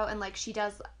avocado, and, like, it's,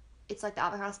 like, the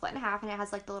avocado split in half, and it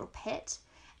has, like, the little pit.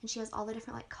 And she has all the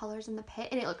different, like, colors in the pit.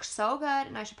 And it looks so good,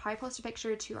 and I should probably post a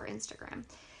picture to our Instagram.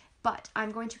 But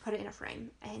I'm going to put it in a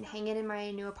frame and hang it in my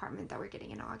new apartment that we're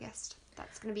getting in August.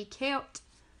 That's going to be cute.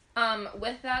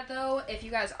 With that, though, if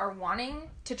you guys are wanting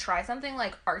to try something,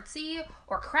 like, artsy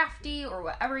or crafty or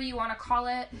whatever you want to call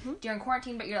it during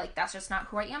quarantine, but you're like, that's just not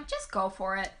who I am, just go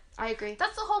for it. I agree.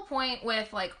 That's the whole point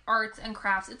with, like, arts and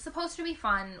crafts. It's supposed to be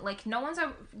fun. Like, you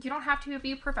don't have to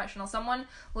be a professional. Someone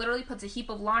literally puts a heap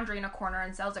of laundry in a corner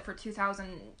and sells it for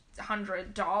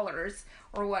 $2,100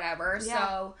 or whatever. Yeah.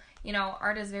 So,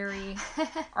 art is very,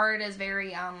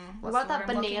 what about that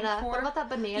banana?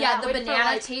 Yeah, the banana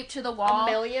like taped to the wall.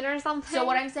 $1 million or something. So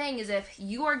what I'm saying is, if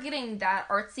you are getting that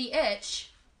artsy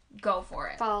itch, go for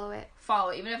it. Follow it.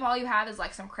 Even if all you have is,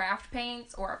 like, some craft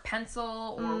paints or a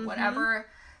pencil or whatever,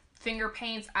 finger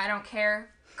paints, I don't care.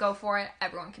 Go for it.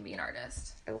 Everyone can be an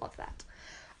artist. I love that.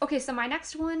 Okay, so my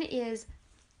next one is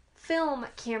film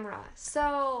camera.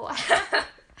 So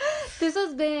this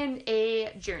has been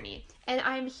a journey, and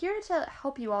I'm here to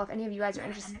help you all if any of you guys are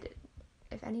interested.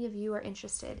 If any of you are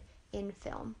interested in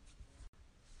film.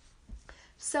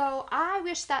 So I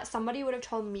wish that somebody would have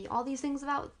told me all these things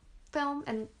about film,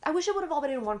 and I wish it would have all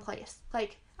been in one place.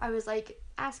 Like, I was, like,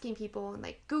 asking people and,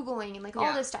 like, Googling and, like,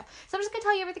 all this stuff. So I'm just gonna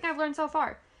tell you everything I've learned so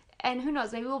far. And who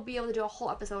knows, maybe we'll be able to do a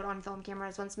whole episode on film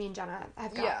cameras once me and Jenna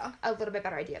have got a little bit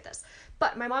better idea of this.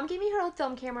 But my mom gave me her old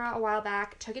film camera a while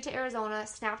back, took it to Arizona,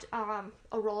 snapped a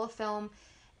roll of film,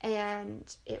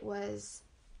 and it was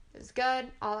good.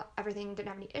 Everything didn't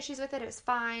have any issues with it. It was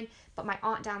fine. But my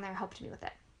aunt down there helped me with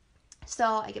it. So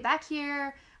I get back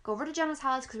here, go over to Jenna's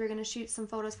house because we're going to shoot some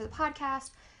photos for the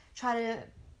podcast, try to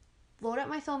load up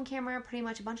my film camera. Pretty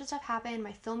much a bunch of stuff happened.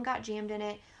 My film got jammed in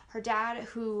it. Her dad,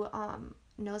 who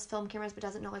knows film cameras but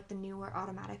doesn't know like the newer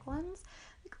automatic ones,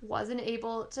 like, wasn't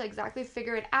able to exactly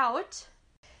figure it out.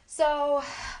 So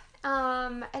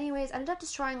anyways, ended up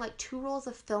destroying like 2 rolls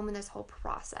of film in this whole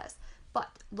process. But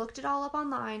looked it all up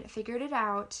online, figured it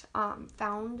out,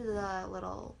 found the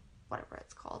little, whatever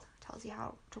it's called, tells you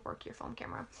how to work your film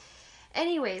camera.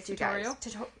 Anyways, tutorial?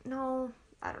 You guys, no,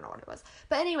 I don't know what it was.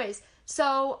 But anyways,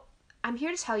 so I'm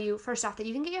here to tell you, first off, that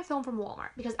you can get your film from Walmart,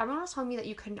 because everyone was telling me that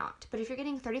you could not. But if you're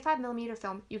getting 35mm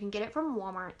film, you can get it from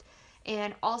Walmart.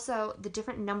 And also, the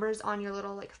different numbers on your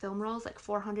little, like, film rolls, like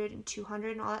 400 and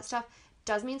 200 and all that stuff,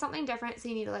 does mean something different, so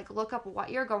you need to, like, look up what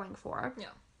you're going for. Yeah.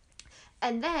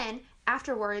 And then,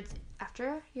 afterwards,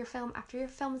 after your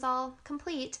film's all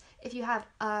complete, if you have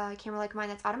a camera like mine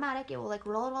that's automatic, it will, like,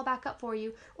 roll it all back up for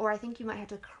you, or I think you might have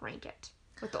to crank it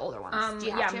with the older ones. Do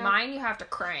you have to? Mine you have to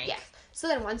crank. Yes. So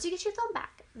then once you get your film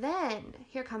back, then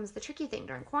here comes the tricky thing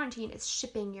during quarantine, is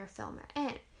shipping your film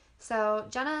in. So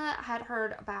Jenna had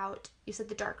heard about, you said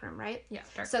the darkroom, right? Yeah,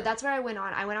 darkroom. So that's where I went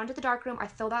on. I went on to the darkroom. I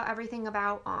filled out everything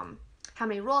about how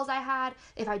many rolls I had,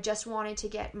 if I just wanted to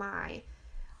get my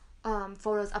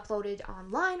photos uploaded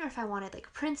online, or if I wanted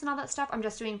like prints and all that stuff. I'm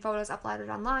just doing photos uploaded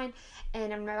online,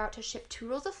 and I'm about to ship 2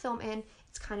 rolls of film in.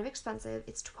 It's kind of expensive.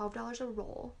 It's $12 a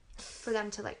roll for them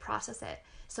to like process it.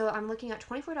 So I'm looking at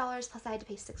 $24, plus I had to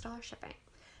pay $6 shipping.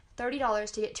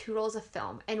 $30 to get 2 rolls of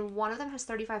film, and one of them has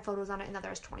 35 photos on it and the other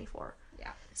has 24.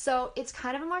 Yeah. So it's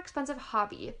kind of a more expensive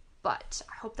hobby, but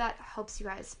I hope that helps you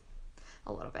guys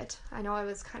a little bit. I know I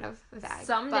was kind of vague.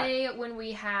 Someday when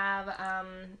we have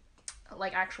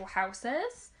like actual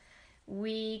houses,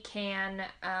 we can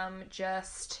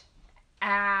just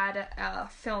add a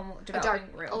film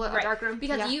developing room. A dark room.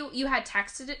 Because you had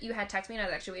texted me, and I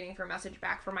was actually waiting for a message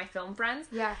back from my film friends.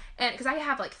 Yeah. And because I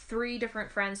have like 3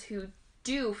 different friends who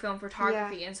do film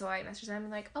photography, and so I messaged them and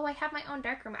like, oh, I have my own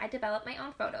darkroom. I develop my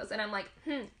own photos, and I'm like,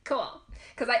 cool.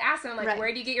 Because I asked them like,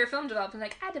 where do you get your film developed? And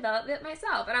like, I develop it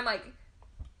myself, and I'm like,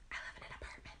 I live in an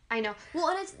apartment. I know. Well,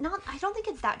 and it's not. I don't think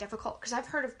it's that difficult, because I've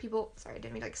heard of people. Sorry, I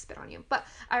didn't mean to like spit on you, but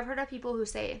I've heard of people who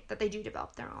say that they do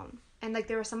develop their own. And like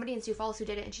there was somebody in Sioux Falls who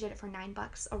did it, and she did it for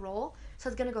 $9 a roll. So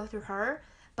it's gonna go through her.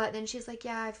 But then she's like,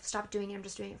 yeah, I've stopped doing it. I'm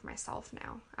just doing it for myself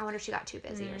now. I wonder if she got too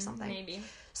busy or something. Maybe.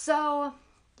 So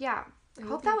yeah. I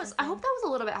hope that was a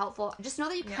little bit helpful. Just know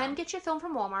that you can get your film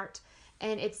from Walmart,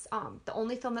 and it's the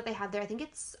only film that they had there. I think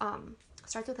it's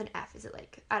starts with an F. Is it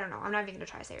like, I don't know. I'm not even gonna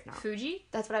try to say it now. Fuji?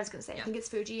 That's what I was gonna say. Yeah. I think it's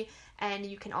Fuji, and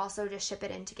you can also just ship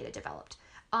it in to get it developed.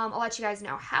 I'll let you guys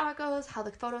know how it goes, how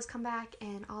the photos come back,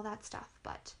 and all that stuff.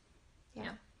 But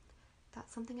yeah.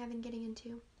 That's something I've been getting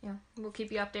into. Yeah, we'll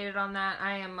keep you updated on that.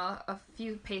 I am a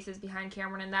few paces behind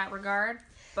Cameron in that regard,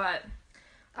 but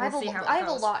I have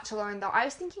a lot to learn, though. I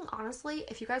was thinking, honestly,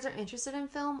 if you guys are interested in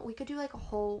film, we could do like a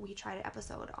whole We Tried It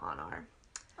episode on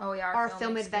our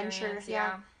film adventure.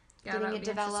 Yeah, getting it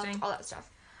developed, all that stuff.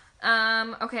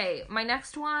 Okay, my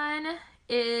next one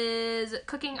is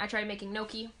cooking. I tried making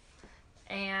gnocchi,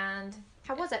 and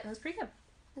how was it? It was pretty good.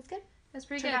 It's good. It's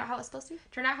pretty Turned good. out how it's supposed to?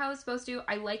 Turned out how it's supposed to.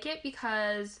 I like it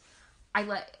because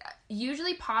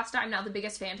usually pasta, I'm not the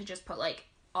biggest fan to just put like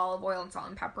olive oil and salt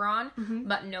and pepper on. Mm-hmm.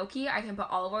 But gnocchi, I can put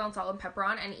olive oil and salt and pepper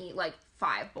on and eat like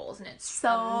 5 bowls, and it's so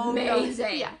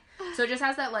amazing. Yeah. So it just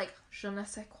has that like je ne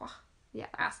sais quoi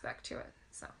aspect to it.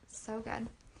 So good.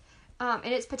 And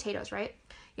it's potatoes, right?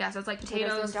 Yeah, so it's like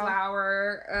potatoes,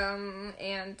 flour,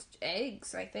 and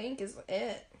eggs, I think, is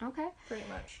it. Okay. Pretty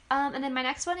much. And then my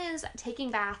next one is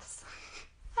taking baths.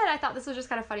 And I thought this was just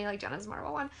kind of funny, like Jenna's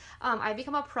Marvel one. I've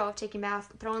become a pro of taking baths,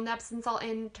 throwing the Epsom salt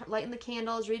in, lighting the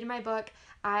candles, reading my book.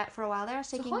 For a while there,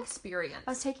 it's a whole experience.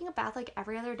 I was taking a bath like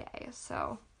every other day,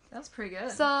 so. That's pretty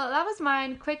good. So that was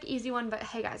mine. Quick, easy one. But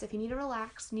hey, guys, if you need to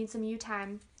relax, need some you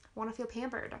time, want to feel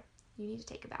pampered, you need to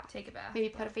take a bath. Take a bath. Maybe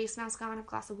put a face mask on, a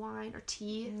glass of wine or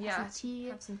tea. Yeah. Have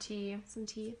some tea. Some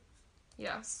tea.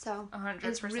 Yeah. So 100%.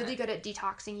 It's really good at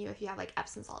detoxing you if you have like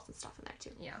Epsom salts and stuff in there too.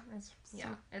 Yeah.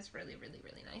 It's really, really,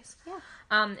 really nice.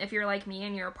 Yeah. If you're like me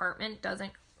and your apartment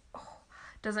doesn't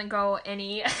go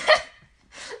any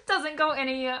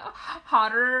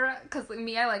hotter, because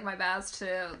me, I like my baths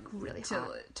to really hot.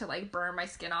 to like burn my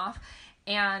skin off,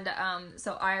 and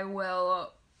so I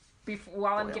will.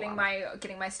 While I'm getting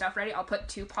my stuff ready, I'll put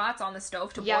 2 pots on the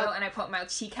stove to boil, and I put my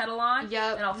tea kettle on,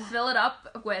 and I'll fill it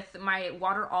up with my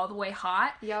water all the way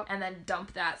hot, and then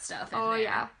dump that stuff in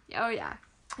there. Oh yeah.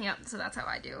 Yeah, so that's how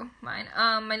I do mine.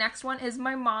 My next one is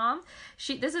my mom.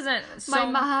 This isn't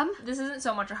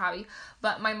so much a hobby,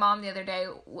 but my mom the other day,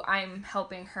 I'm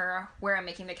helping her where I'm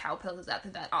making the cow pillows at the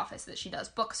vet office that she does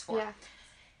books for. Yeah.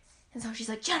 And so she's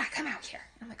like, Jenna, come out here.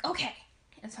 And I'm like, okay.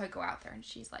 And so I go out there and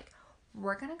she's like,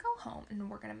 we're going to go home and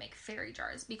we're going to make fairy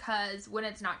jars because when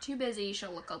it's not too busy,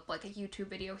 she'll look up like a YouTube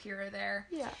video here or there.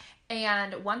 Yeah.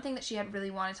 And one thing that she had really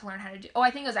wanted to learn how to do,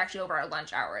 I think it was actually over our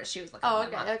lunch hours. She was looking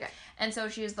okay. And so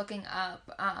she was looking up,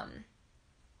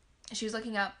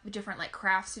 different like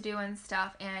crafts to do and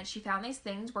stuff. And she found these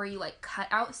things where you like cut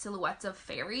out silhouettes of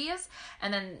fairies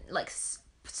and then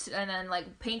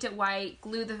paint it white,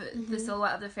 glue the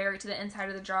silhouette of the fairy to the inside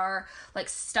of the jar, like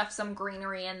stuff some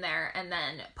greenery in there, and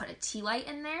then put a tea light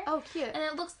in there. Oh, cute. And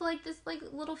it looks like this like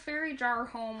little fairy jar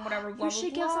home, whatever, blah, you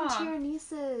should blah, blah. give some to your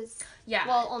nieces. Yeah.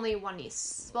 Well, only one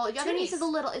niece. Well, your other niece is a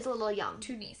little young.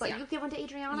 Two nieces, But you give one to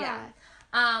Adriana.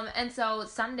 Yeah. And so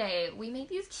Sunday, we made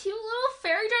these cute little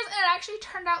fairy jars, and it actually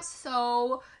turned out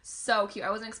so cute. I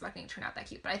wasn't expecting it to turn out that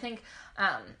cute, but I think,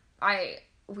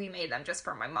 we made them just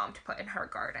for my mom to put in her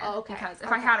garden. Oh, okay. Because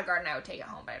if I had a garden, I would take it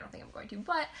home, but I don't think I'm going to.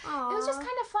 But Aww. It was just kind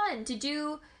of fun to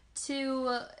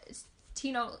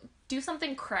do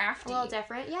something crafty. A little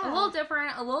different, yeah.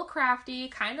 A little crafty,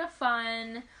 kind of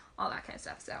fun, all that kind of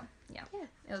stuff. So, yeah.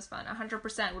 It was fun.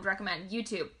 100% would recommend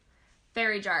YouTube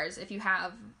fairy jars if you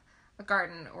have a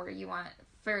garden or you want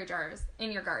fairy jars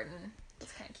in your garden.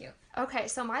 It's kind of cute. Okay,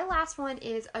 so my last one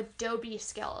is Adobe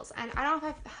skills. And I don't know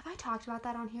if have I talked about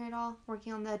that on here at all?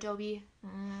 Working on the Adobe,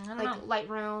 I don't know.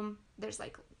 Lightroom. There's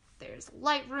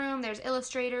Lightroom, there's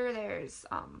Illustrator, there's,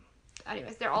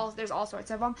 anyways, there's all sorts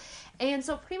of them. And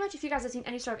so pretty much if you guys have seen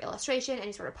any sort of illustration,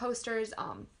 any sort of posters,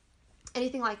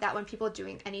 anything like that, when people are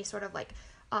doing any sort of like,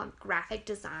 graphic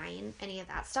design, any of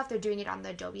that stuff, they're doing it on the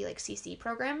Adobe like CC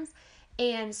programs.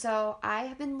 And so I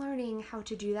have been learning how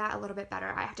to do that a little bit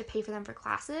better. I have to pay for them for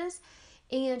classes.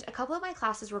 And a couple of my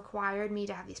classes required me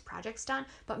to have these projects done,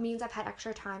 but means I've had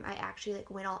extra time. I actually like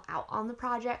went all out on the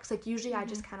projects. Like usually I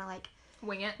just kind of like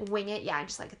wing it. Yeah. And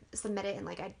just like submit it and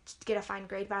like I get a fine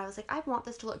grade, but I was like, I want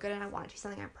this to look good and I want it to be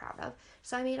something I'm proud of.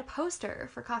 So I made a poster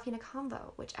for Coffee and a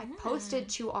Convo, which I posted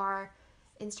to our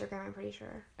Instagram, I'm pretty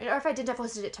sure. Or if I didn't, I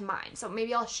posted it to mine. So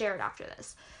maybe I'll share it after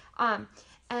this.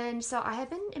 And so I have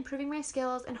been improving my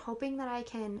skills and hoping that I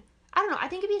can, I don't know, I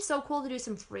think it'd be so cool to do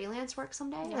some freelance work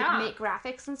someday. Yeah. Like make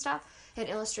graphics and stuff and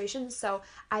illustrations. So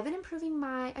I've been improving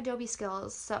my Adobe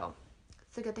skills. So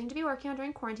it's a good thing to be working on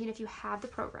during quarantine if you have the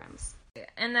programs.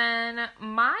 And then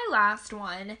my last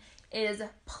one is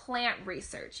plant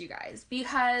research, you guys.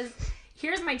 Because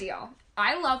here's my deal.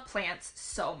 I love plants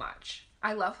so much.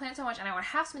 I love plants so much, and I want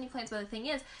to have so many plants, but the thing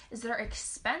is they're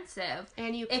expensive.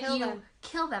 And you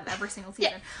kill them every single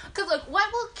season. Because, like,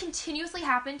 what will continuously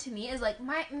happen to me is, like,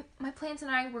 my plants and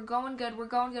I, we're going good,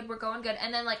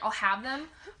 and then, like, I'll have them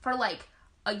for, like,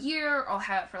 a year, or I'll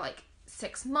have it for, like,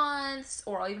 6 months,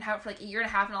 or I'll even have it for, like, a year and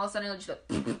a half, and all of a sudden it'll just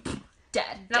be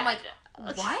dead. And I'm like,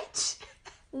 what?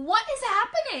 What is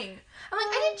happening? I'm like,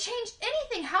 I didn't change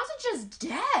anything. How's it just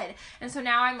dead? And so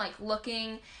now I'm like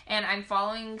looking and I'm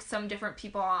following some different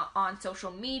people on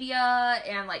social media,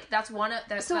 and like that's one of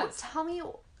that. So tell me,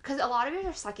 because a lot of yours are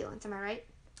succulents, am I right?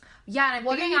 Yeah, and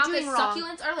I'm figuring out that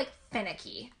succulents are like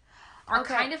finicky.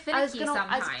 Kind of finicky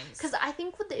sometimes. Because I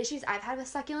think what the issues I've had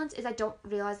with succulents is I don't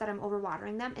realize that I'm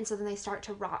overwatering them, and so then they start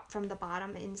to rot from the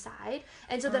bottom inside,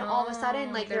 and so then all of a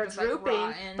sudden like they're drooping,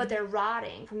 like, but they're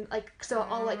rotting from like, so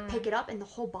I'll like pick it up and the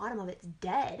whole bottom of it's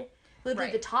dead.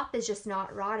 Literally the top is just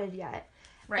not rotted yet.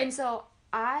 Right. And so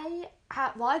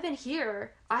while I've been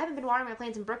here, I haven't been watering my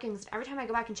plants in Brookings. Every time I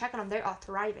go back and check on them, they are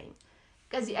thriving.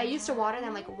 Because I used to water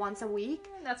them like once a week.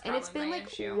 That's and it's been like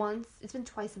issue. It's been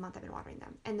twice a month I've been watering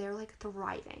them. And they're like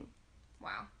thriving.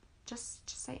 Wow. Just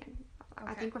saying. Okay.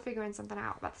 I think we're figuring something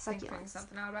out about the succulents. Figuring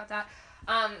something out about that.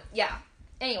 Yeah.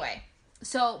 Anyway.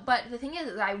 So, but the thing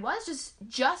is I was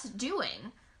just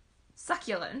doing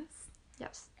succulents.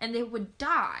 Yes. And they would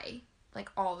die like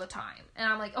all the time.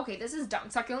 And I'm like, okay, this is dumb.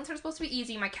 Succulents are supposed to be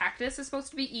easy. My cactus is supposed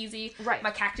to be easy. Right.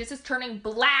 My cactus is turning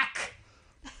black.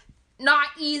 Not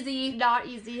easy.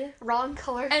 Wrong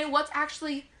color. And what's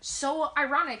actually so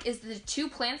ironic is the two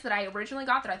plants that I originally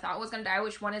got that I thought was going to die,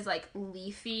 which one is like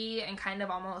leafy and kind of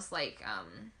almost like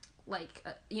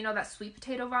you know that sweet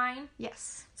potato vine?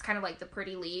 Yes. It's kind of like the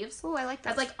pretty leaves. Oh, I like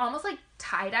that. That's like almost like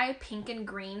tie-dye pink and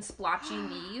green splotchy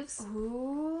leaves.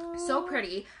 Ooh. So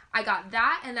pretty. I got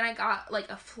that, and then I got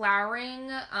like a flowering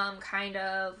kind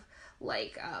of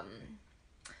like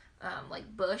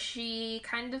bushy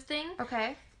kind of thing.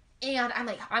 Okay. And I'm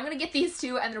like, I'm going to get these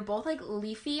two, and they're both, like,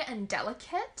 leafy and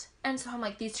delicate. And so I'm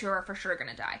like, these two are for sure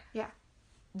going to die. Yeah.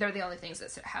 they're the only things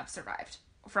that have survived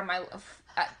from my.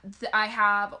 I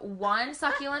have one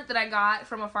succulent that I got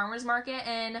from a farmer's market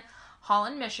in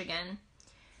Holland, Michigan,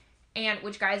 and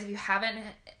which, guys, if you haven't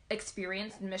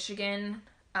experienced Michigan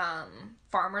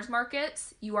farmers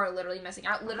markets, you are literally missing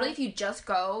out. Literally, if you just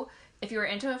go, if you're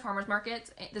into farmers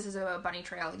markets, this is a bunny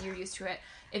trail, you're used to it.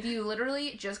 If you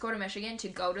literally just go to Michigan to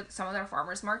go to some of their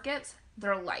farmers markets,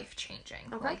 they're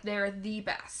life-changing. Okay. Like, they're the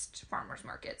best farmers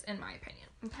markets, in my opinion.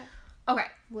 Okay.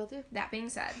 Will do. That being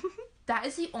said, that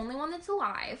is the only one that's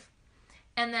alive.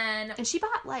 And then... And she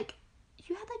bought, like...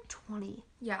 You had, like, 20.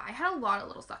 Yeah, I had a lot of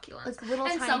little succulents. Like, little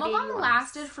and tiny some of them baby ones.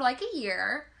 lasted for, like, a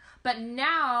year. But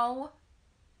now...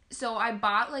 So I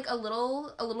bought, like, a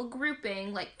little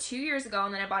grouping, like, 2 years ago.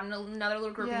 And then I bought another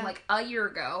little grouping, like, a year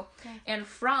ago. Okay. And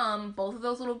from both of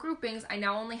those little groupings, I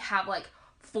now only have, like,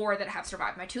 4 that have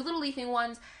survived. My 2 little leafing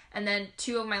ones, and then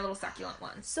 2 of my little succulent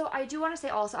ones. So I do want to say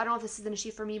also, I don't know if this is an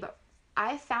issue for me, but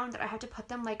I found that I have to put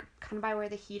them, like, kind of by where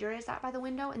the heater is at by the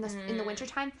window in the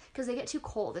wintertime, because they get too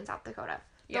cold in South Dakota.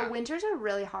 Yeah. The winters are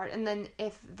really hard, and then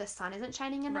if the sun isn't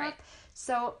shining enough. Right.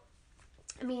 So,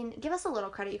 I mean, give us a little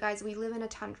credit, you guys. We live in a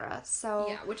tundra, so...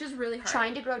 Yeah, which is really hard.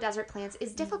 Trying to grow desert plants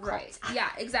is difficult. Right. Yeah,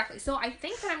 exactly. So I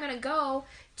think that I'm going to go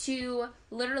to,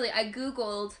 literally, I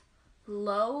Googled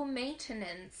low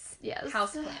maintenance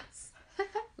houseplants.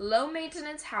 Low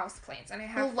maintenance houseplants. And I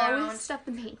have the lowest of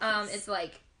the maintenance. It's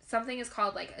like, something is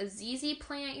called like a ZZ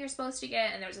plant you're supposed to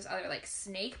get, and there's this other like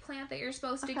snake plant that you're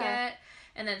supposed to get,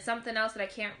 and then something else that I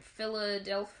can't,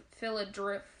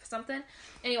 Philadelphia something.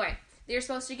 Anyway, you're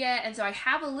supposed to get, and so I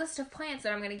have a list of plants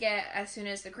that I'm going to get as soon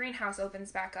as the greenhouse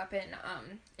opens back up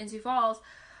in Sioux Falls,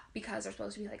 because they're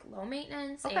supposed to be like low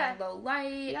maintenance and low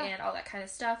light and all that kind of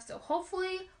stuff. So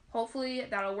hopefully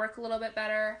that'll work a little bit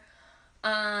better.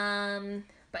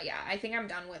 But yeah, I think I'm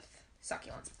done with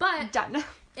succulents. But done.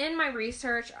 In my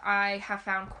research, I have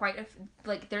found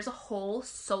there's a whole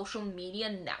social media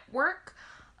network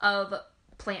of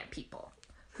plant people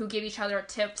who give each other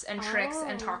tips and tricks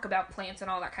and talk about plants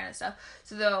and all that kind of stuff.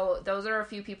 So those are a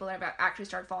few people that I've actually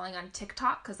started following on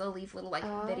TikTok, because they'll leave little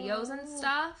videos and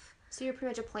stuff. So you're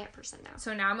pretty much a plant person now.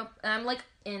 So now I'm like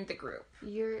in the group.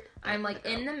 I'm like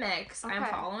in the mix. Okay. I'm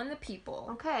following the people.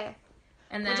 Okay.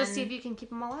 And then we'll just see if you can keep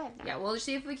them alive now. Yeah, we'll just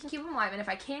see if we can keep them alive. And if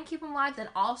I can't keep them alive, then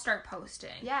I'll start posting.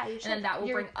 Yeah, you should. And then that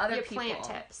will bring other people plant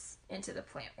tips into the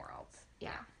plant world.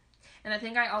 Yeah. And I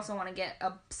think I also want to get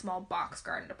a small box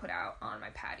garden to put out on my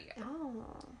patio. Oh.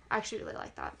 I actually really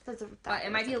like that. But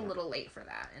it might be a little late for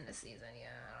that in the season. Yeah,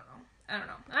 I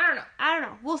don't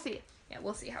know. We'll see. Yeah,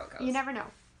 we'll see how it goes. You never know.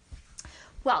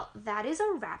 Well, that is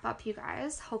a wrap up, you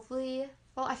guys. Hopefully...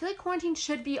 Well, I feel like quarantine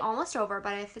should be almost over,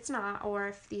 but if it's not, or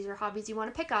if these are hobbies you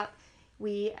want to pick up,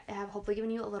 we have hopefully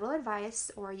given you a little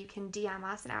advice, or you can DM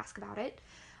us and ask about it.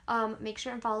 Make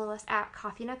sure and follow us at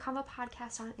Coffee and a Combo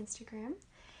Podcast on Instagram,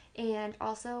 and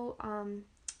also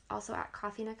at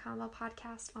Coffee and a Combo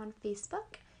Podcast on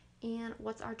Facebook. And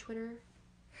what's our Twitter?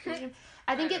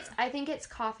 I think it's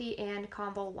Coffee and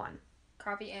Combo 1.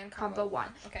 Coffee and Combo 1.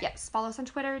 Okay. Yes, follow us on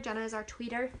Twitter. Jenna is our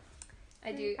tweeter.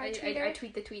 I do. I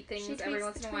tweet the tweet things every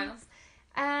once in a while.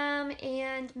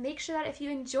 And make sure that if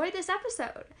you enjoyed this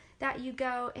episode, that you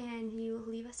go and you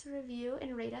leave us a review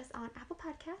and rate us on Apple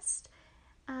Podcast.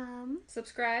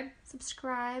 Subscribe.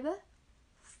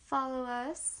 Follow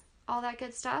us. All that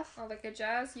good stuff. All that good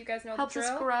jazz. You guys know Helps the drill.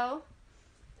 Helps us grow.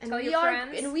 And Tell your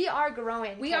friends. And we are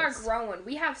growing. We are growing.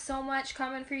 We have so much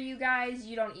coming for you guys.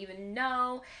 You don't even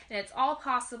know. And it's all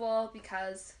possible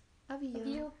because of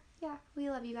you. Yeah, we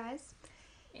love you guys.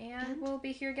 And we'll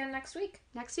be here again next week.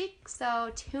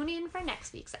 So tune in for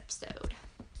next week's episode.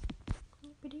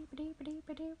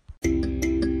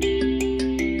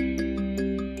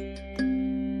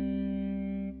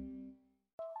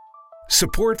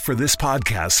 Support for this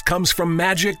podcast comes from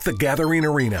Magic: The Gathering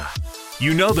Arena.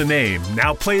 You know the name.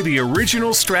 Now play the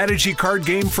original strategy card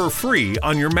game for free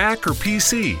on your Mac or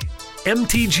PC.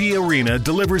 MTG Arena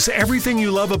delivers everything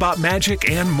you love about Magic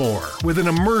and more, with an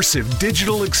immersive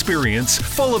digital experience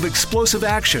full of explosive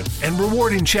action and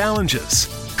rewarding challenges.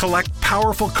 Collect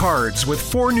powerful cards with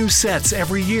 4 new sets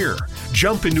every year.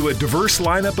 Jump into a diverse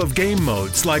lineup of game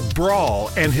modes like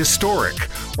Brawl and Historic,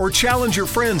 or challenge your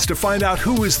friends to find out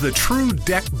who is the true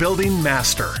deck-building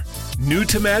master. New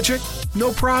to Magic?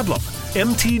 No problem.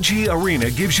 MTG Arena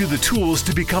gives you the tools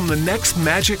to become the next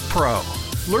Magic Pro.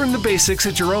 Learn the basics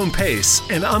at your own pace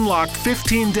and unlock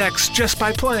 15 decks just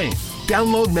by playing.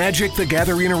 Download Magic: The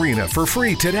Gathering Arena for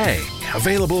free today.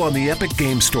 Available on the Epic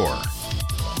Game Store.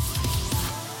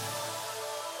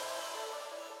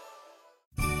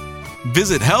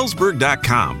 Visit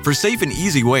Hellsberg.com for safe and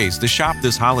easy ways to shop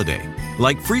this holiday,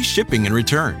 like free shipping and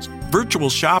returns, virtual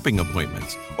shopping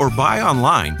appointments, or buy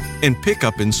online and pick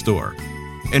up in store.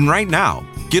 And right now,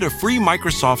 get a free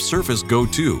Microsoft Surface Go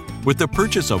 2 with the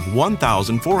purchase of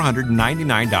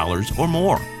 $1,499 or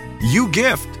more. You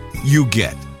gift, you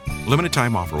get. Limited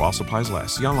time offer while supplies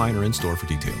last. See online or in store for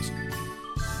details.